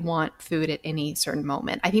 why do we want food at any certain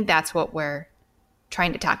moment? I think that's what we're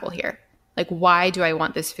trying to tackle here. Like, why do I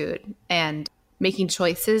want this food? And making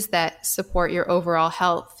choices that support your overall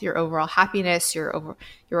health, your overall happiness, your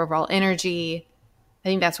overall energy. I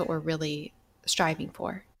think that's what we're really striving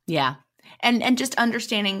for. Yeah. And just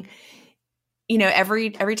understanding, every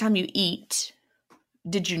time you eat,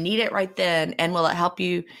 did you need it right then? And will it help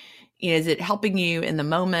you? Is it helping you in the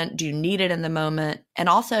moment? Do you need it in the moment? And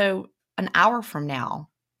also an hour from now,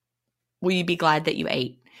 will you be glad that you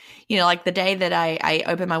ate? Like the day that I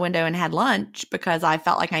opened my window and had lunch because I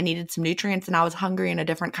felt like I needed some nutrients and I was hungry in a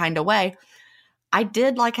different kind of way. I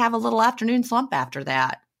did have a little afternoon slump after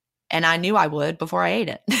that. And I knew I would before I ate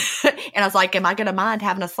it. And I was like, am I going to mind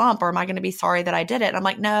having a slump or am I going to be sorry that I did it? And I'm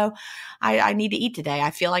like, no, I need to eat today.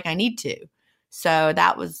 I feel like I need to. So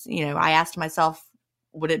that was, I asked myself,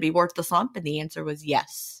 would it be worth the slump? And the answer was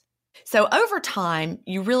yes. So over time,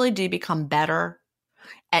 you really do become better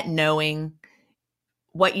at knowing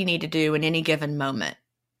what you need to do in any given moment.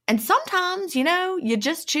 And sometimes, you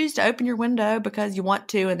just choose to open your window because you want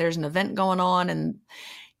to and there's an event going on and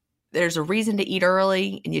there's a reason to eat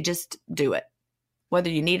early and you just do it, whether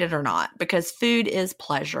you need it or not, because food is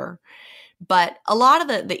pleasure. But a lot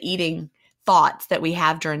of the eating thoughts that we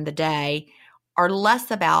have during the day are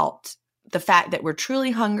less about the fact that we're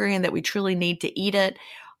truly hungry and that we truly need to eat it.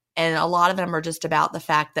 And a lot of them are just about the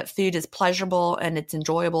fact that food is pleasurable and it's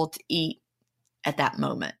enjoyable to eat at that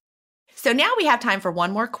moment. So now we have time for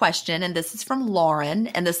one more question, and this is from Lauren,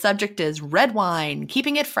 and the subject is red wine,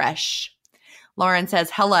 keeping it fresh. Lauren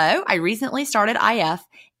says, hello, I recently started IF,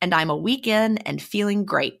 and I'm a week in and feeling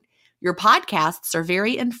great. Your podcasts are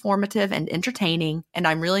very informative and entertaining, and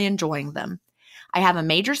I'm really enjoying them. I have a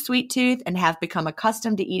major sweet tooth and have become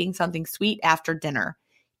accustomed to eating something sweet after dinner.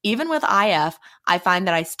 Even with IF, I find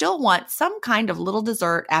that I still want some kind of little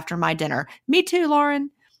dessert after my dinner. Me too, Lauren.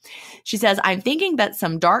 She says, I'm thinking that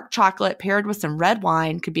some dark chocolate paired with some red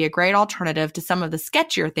wine could be a great alternative to some of the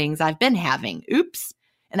sketchier things I've been having. Oops.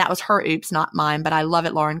 And that was her oops, not mine, but I love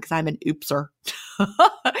it, Lauren, because I'm an oopser.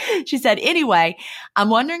 She said, anyway, I'm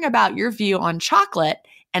wondering about your view on chocolate,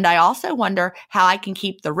 and I also wonder how I can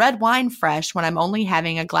keep the red wine fresh when I'm only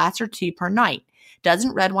having a glass or two per night.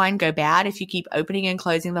 Doesn't red wine go bad if you keep opening and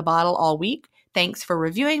closing the bottle all week? Thanks for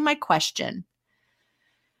reviewing my question.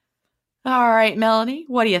 All right, Melanie,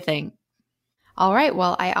 what do you think? All right.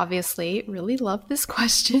 Well, I obviously really love this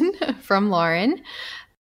question from Lauren.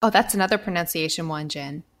 Oh, that's another pronunciation one,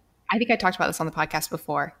 Jen. I think I talked about this on the podcast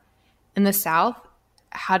before. In the South,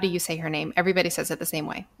 how do you say her name? Everybody says it the same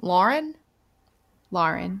way. Lauren?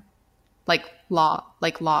 Lauren. Like law,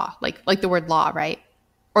 like the word law, right?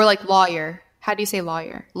 Or like lawyer. How do you say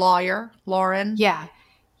lawyer? Lawyer? Lauren? Yeah.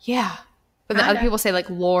 Yeah. But then other people say like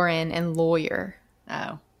Lauren and lawyer.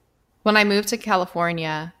 Oh. When I moved to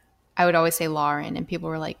California, I would always say Lauren, and people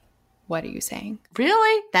were like, what are you saying?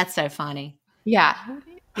 Really? That's so funny. Yeah.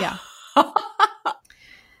 Yeah.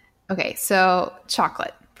 Okay, so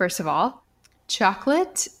chocolate, first of all.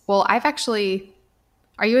 Chocolate, well,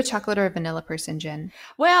 are you a chocolate or a vanilla person, Jen?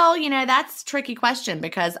 Well, that's a tricky question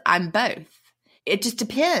because I'm both. It just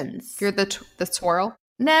depends. You're the swirl?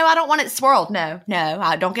 No, I don't want it swirled. No,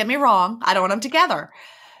 don't get me wrong. I don't want them together.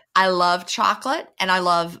 I love chocolate and I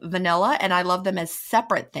love vanilla and I love them as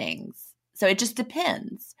separate things. So it just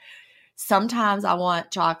depends. Sometimes I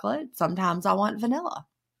want chocolate. Sometimes I want vanilla.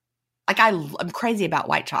 Like I'm crazy about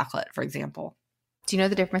white chocolate, for example. Do you know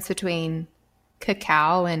the difference between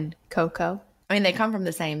cacao and cocoa? I mean, they come from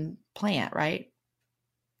the same plant, right?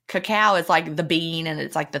 Cacao is like the bean and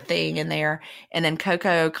it's like the thing in there. And then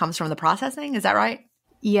cocoa comes from the processing. Is that right?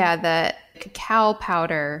 Yeah, the cacao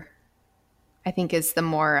powder, I think, is the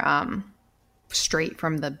more straight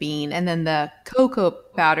from the bean. And then the cocoa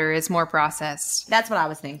powder is more processed. That's what I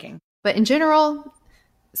was thinking. But in general,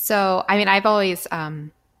 I've always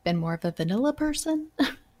been more of a vanilla person.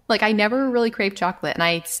 Like, I never really craved chocolate, and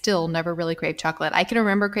I still never really crave chocolate. I can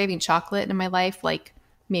remember craving chocolate in my life like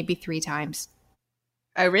maybe 3 times.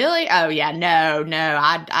 Oh, really? Oh, yeah. No.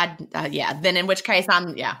 Yeah. Then in which case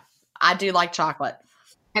I do like chocolate.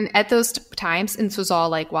 And at those times, and this was all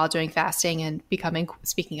like while doing fasting and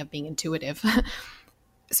speaking of being intuitive.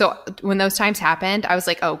 So when those times happened, I was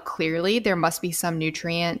like, oh, clearly there must be some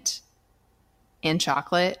nutrient in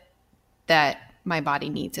chocolate that my body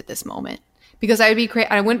needs at this moment. Because I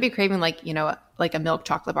wouldn't be craving like a milk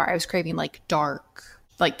chocolate bar. I was craving like dark,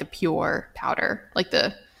 like the pure powder, like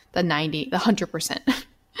the 100%.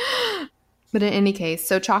 But in any case,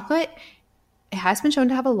 so chocolate, it has been shown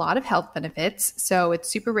to have a lot of health benefits. So it's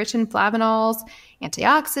super rich in flavonols,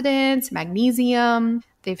 antioxidants, magnesium.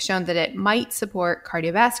 They've shown that it might support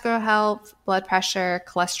cardiovascular health, blood pressure,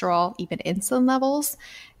 cholesterol, even insulin levels.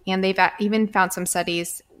 And they've even found some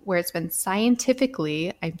studies where it's been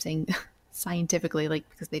scientifically, I'm saying scientifically, like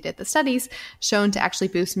because they did the studies, shown to actually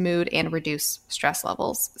boost mood and reduce stress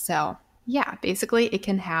levels. So yeah, basically it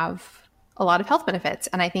can have a lot of health benefits.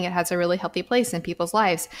 And I think it has a really healthy place in people's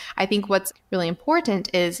lives. I think what's really important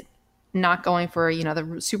is not going for,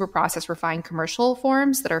 the super processed refined commercial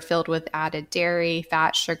forms that are filled with added dairy,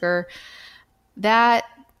 fat, sugar. That,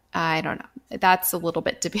 I don't know. That's a little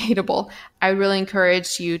bit debatable. I would really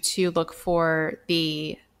encourage you to look for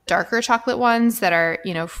the darker chocolate ones that are,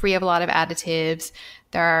 free of a lot of additives,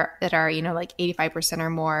 that are, like 85% or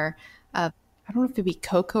more of, I don't know if it'd be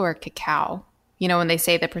cocoa or cacao, when they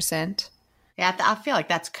say the percent. Yeah, I feel like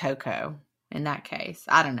that's cocoa in that case.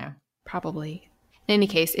 I don't know. Probably. In any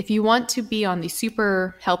case, if you want to be on the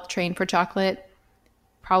super health train for chocolate,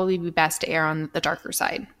 probably be best to err on the darker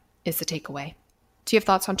side is the takeaway. Do you have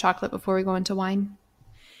thoughts on chocolate before we go into wine?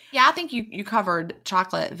 Yeah, I think you covered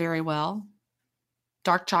chocolate very well.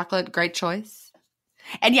 Dark chocolate, great choice.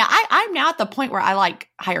 And yeah, I'm now at the point where I like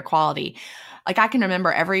higher quality. Like I can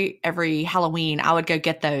remember every Halloween, I would go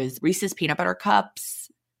get those Reese's peanut butter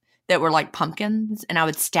cups that were like pumpkins, and I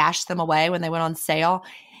would stash them away when they went on sale.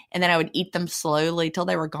 And then I would eat them slowly till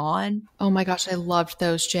they were gone. Oh my gosh, I loved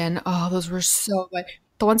those, Jen. Oh, those were so good.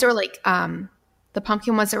 The ones that were like, the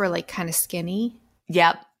pumpkin ones that were like kind of skinny.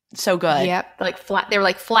 Yep. So good. Yep. Like flat. They were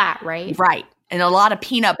like flat, right? Right. And a lot of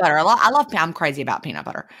peanut butter. I'm crazy about peanut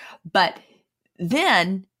butter. But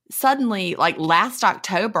then suddenly, like last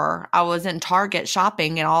October, I was in Target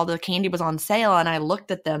shopping and all the candy was on sale. And I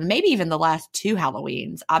looked at them, maybe even the last 2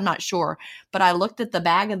 Halloweens. I'm not sure. But I looked at the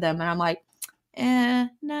bag of them and I'm like,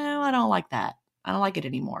 no, I don't like that. I don't like it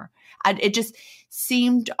anymore. It just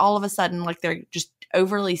seemed all of a sudden like they're just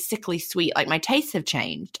overly sickly sweet. Like my tastes have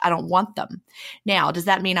changed. I don't want them. Now, does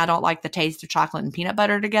that mean I don't like the taste of chocolate and peanut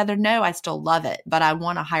butter together? No, I still love it, but I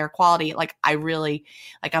want a higher quality. Like I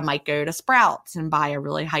might go to Sprouts and buy a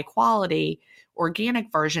really high quality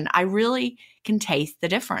organic version. I really can taste the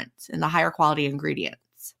difference in the higher quality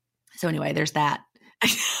ingredients. So anyway, there's that.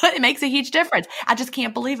 It makes a huge difference. I just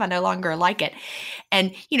can't believe I no longer like it.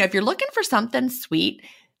 And, if you're looking for something sweet,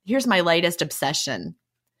 here's my latest obsession.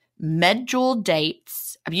 Medjool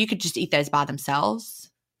dates. I mean, you could just eat those by themselves.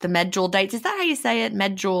 The medjool dates. Is that how you say it?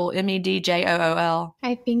 Medjool, Medjool.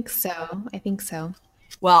 I think so. I think so.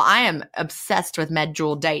 Well, I am obsessed with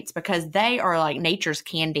medjool dates because they are like nature's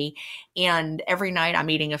candy. And every night I'm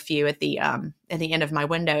eating a few at the end of my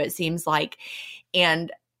window, it seems like.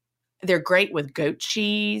 And they're great with goat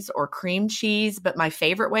cheese or cream cheese. But my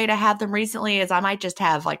favorite way to have them recently is I might just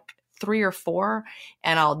have like 3 or 4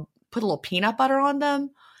 and I'll put a little peanut butter on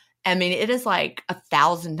them. I mean, it is like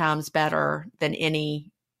 1,000 times better than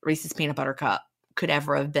any Reese's peanut butter cup could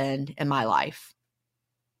ever have been in my life.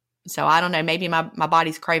 So I don't know, maybe my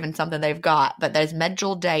body's craving something they've got, but those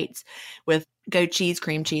medjool dates with goat cheese,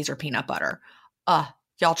 cream cheese, or peanut butter.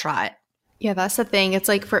 Y'all try it. Yeah, that's the thing. It's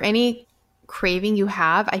like for any craving you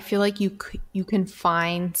have, I feel like you can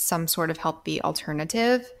find some sort of healthy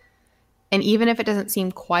alternative. And even if it doesn't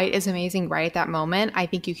seem quite as amazing right at that moment, I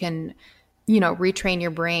think you can, retrain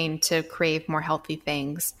your brain to crave more healthy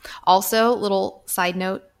things. Also, little side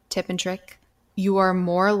note, tip and trick, you are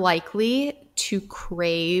more likely to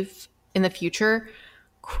crave in the future,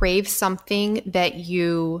 crave something that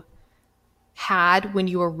you had when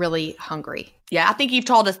you were really hungry. Yeah, I think you've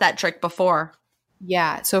told us that trick before.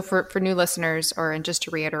 Yeah. So for new listeners, and just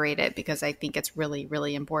to reiterate it, because I think it's really,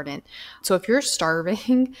 really important. So if you're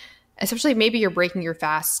starving, especially maybe you're breaking your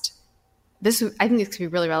fast, I think this could be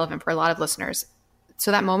really relevant for a lot of listeners. So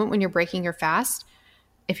that moment when you're breaking your fast,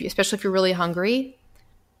 especially if you're really hungry,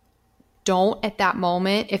 don't at that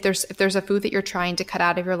moment, if there's a food that you're trying to cut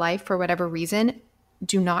out of your life for whatever reason,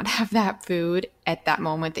 do not have that food at that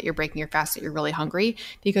moment that you're breaking your fast, that you're really hungry,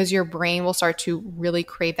 because your brain will start to really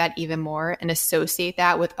crave that even more and associate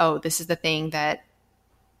that with, oh, this is the thing that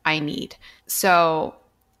I need. So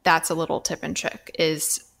that's a little tip and trick,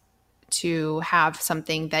 is to have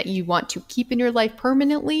something that you want to keep in your life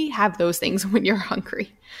permanently, have those things when you're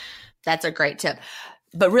hungry. That's a great tip.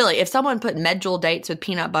 But really, if someone put medjool dates with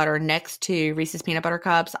peanut butter next to Reese's peanut butter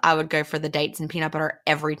cups, I would go for the dates and peanut butter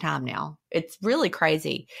every time now. It's really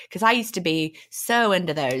crazy because I used to be so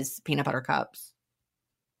into those peanut butter cups.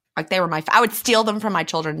 Like they were I would steal them from my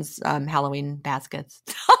children's Halloween baskets.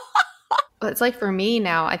 Well, it's like for me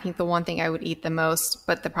now, I think the one thing I would eat the most,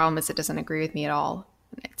 but the problem is it doesn't agree with me at all.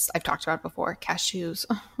 I've talked about it before, cashews.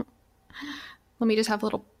 Let me just have a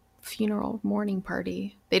little funeral mourning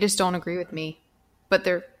party. They just don't agree with me. But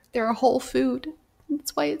they're a whole food.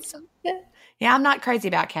 That's why it's so good. Yeah, I'm not crazy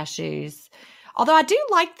about cashews. Although I do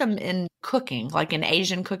like them in cooking, like in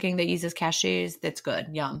Asian cooking that uses cashews. That's good.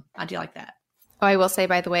 Yum. I do like that. Oh, I will say,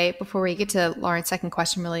 by the way, before we get to Lauren's second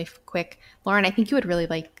question really quick, Lauren, I think you would really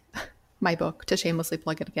like my book, to shamelessly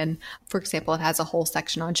plug it again. For example, it has a whole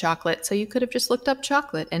section on chocolate. So you could have just looked up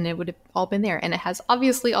chocolate and it would have all been there. And it has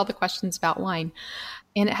obviously all the questions about wine.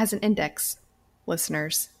 And it has an index,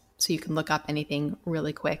 listeners, so you can look up anything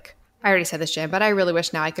really quick. I already said this, Jen, but I really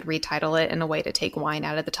wish now I could retitle it in a way to take wine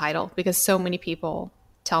out of the title, because so many people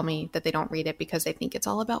tell me that they don't read it because they think it's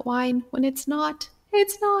all about wine when it's not.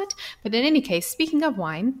 It's not. But in any case, speaking of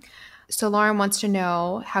wine, so Lauren wants to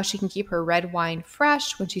know how she can keep her red wine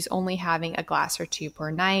fresh when she's only having a glass or 2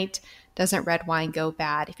 per night. Doesn't red wine go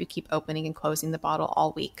bad if you keep opening and closing the bottle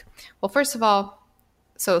all week? Well, first of all,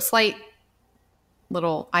 so slight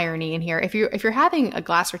little irony in here. If you're having a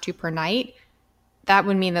glass or 2 per night, that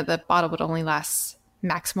would mean that the bottle would only last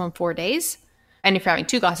maximum 4 days. And if you're having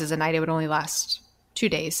 2 glasses a night, it would only last 2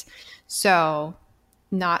 days. So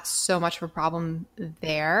not so much of a problem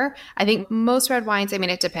there. I think most red wines, I mean,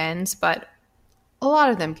 it depends, but a lot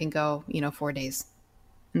of them can go, 4 days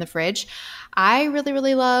in the fridge. I really,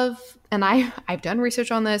 really love, and I've done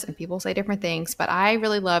research on this and people say different things, but I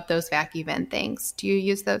really love those VacuVent things. Do you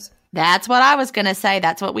use those? That's what I was going to say.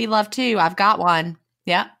 That's what we love too. I've got one.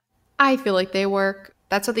 Yeah. I feel like they work.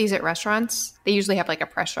 That's what they use at restaurants. They usually have like a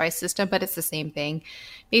pressurized system, but it's the same thing.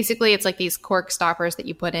 Basically, it's like these cork stoppers that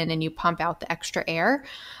you put in and you pump out the extra air,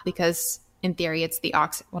 because in theory, it's the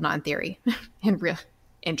well, not in theory,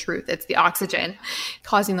 in truth, it's the oxygen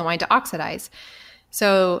causing the wine to oxidize.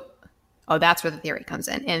 So, that's where the theory comes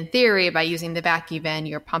in. In theory, by using the VacuVent,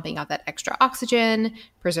 you're pumping out that extra oxygen,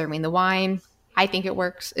 preserving the wine. I think it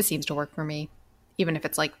works. It seems to work for me, even if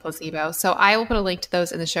it's like placebo. So I will put a link to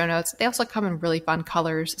those in the show notes. They also come in really fun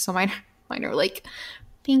colors. So mine are like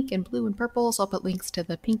pink and blue and purple. So I'll put links to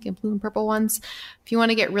the pink and blue and purple ones. If you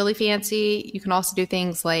want to get really fancy, you can also do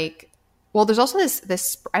things like, well, there's also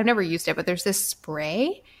this, I've never used it, but there's this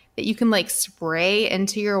spray that you can like spray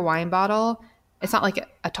into your wine bottle. It's not like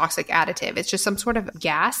a toxic additive. It's just some sort of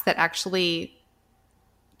gas that actually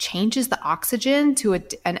changes the oxygen to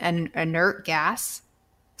an inert gas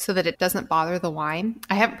so that it doesn't bother the wine.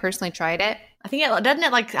 I haven't personally tried it. I think doesn't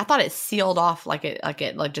it like, I thought it sealed off like it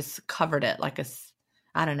just covered it like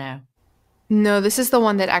I don't know. No, this is the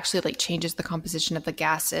one that actually like changes the composition of the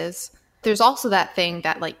gases. There's also that thing,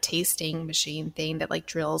 that like tasting machine thing that like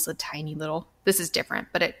drills a tiny little, this is different,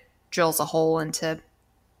 but it drills a hole into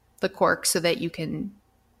the cork so that you can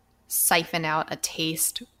siphon out a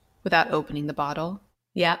taste without opening the bottle.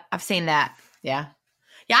 Yeah, I've seen that. Yeah.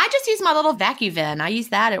 Yeah, I just use my little VacuVen. I use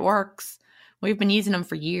that. It works. We've been using them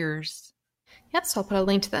for years. Yep, so I'll put a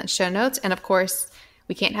link to that in show notes. And of course,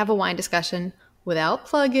 we can't have a wine discussion without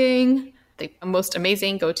plugging the most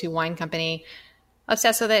amazing go-to wine company.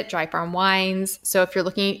 Obsessed with it, Dry Farm Wines. So if you're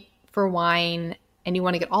looking for wine and you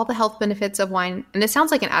want to get all the health benefits of wine, and this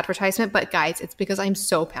sounds like an advertisement, but guys, it's because I'm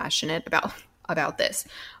so passionate about this.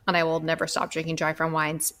 And I will never stop drinking Dry Farm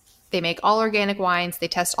Wines. They make all organic wines. They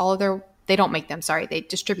test all of their, they don't make them, sorry, they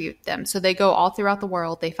distribute them. So they go all throughout the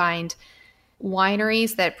world. They find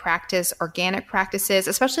wineries that practice organic practices,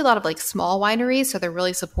 especially a lot of like small wineries. So they're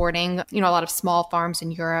really supporting, a lot of small farms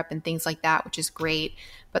in Europe and things like that, which is great.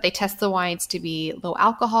 But they test the wines to be low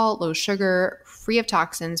alcohol, low sugar, free of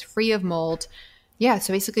toxins, free of mold. Yeah,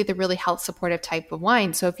 so basically the really health supportive type of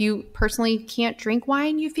wine. So if you personally can't drink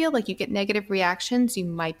wine, you feel like you get negative reactions, you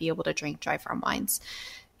might be able to drink Dry Farm Wines.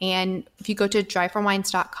 And if you go to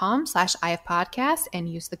dryfarmwines.com/ifpodcast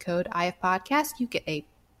and use the code ifpodcast, you get a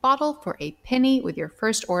bottle for a penny with your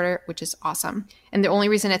first order, which is awesome. And the only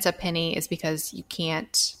reason it's a penny is because you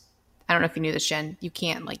can't, I don't know if you knew this, Jen, you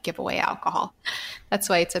can't like give away alcohol. That's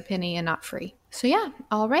why it's a penny and not free. So yeah,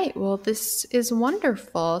 all right. Well, this is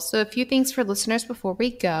wonderful. So a few things for listeners before we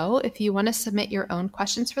go. If you want to submit your own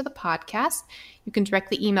questions for the podcast, you can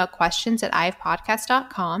directly email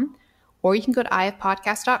questions@ifpodcast.com, or you can go to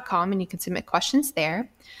ifpodcast.com and you can submit questions there.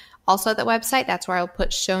 Also at the website, that's where I'll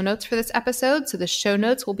put show notes for this episode. So the show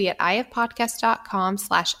notes will be at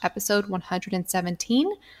ifpodcast.com/episode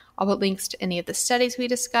 117. I'll put links to any of the studies we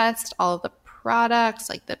discussed, all of the products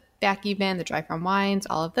like the VacuVen, the Dry Farm Wines,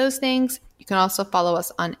 all of those things. You can also follow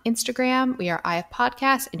us on Instagram. We are IF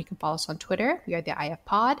Podcast, and you can follow us on Twitter. We are the IF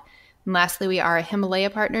Pod. And lastly, we are a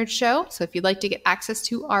Himalaya partnered show. So if you'd like to get access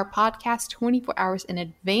to our podcast 24 hours in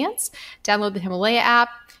advance, download the Himalaya app,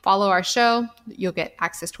 follow our show. You'll get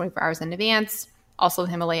access 24 hours in advance. Also,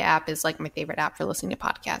 the Himalaya app is like my favorite app for listening to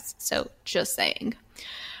podcasts. So just saying.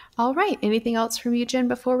 All right. Anything else from you, Jen,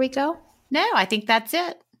 before we go? No, I think that's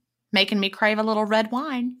it. Making me crave a little red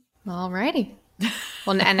wine. All righty.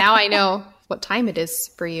 Well, and now I know what time it is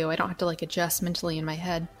for you. I don't have to like adjust mentally in my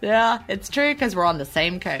head. Yeah, it's true because we're on the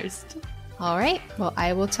same coast. All right. Well,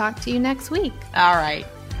 I will talk to you next week. All right.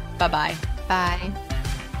 Bye-bye. Bye.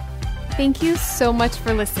 Thank you so much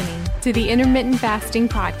for listening to the Intermittent Fasting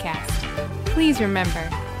Podcast. Please remember,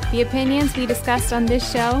 the opinions we discussed on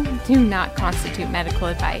this show do not constitute medical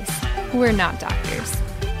advice. We're not doctors.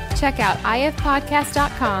 Check out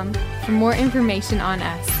ifpodcast.com for more information on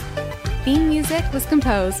us. Theme music was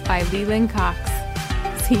composed by Leland Cox.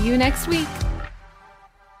 See you next week.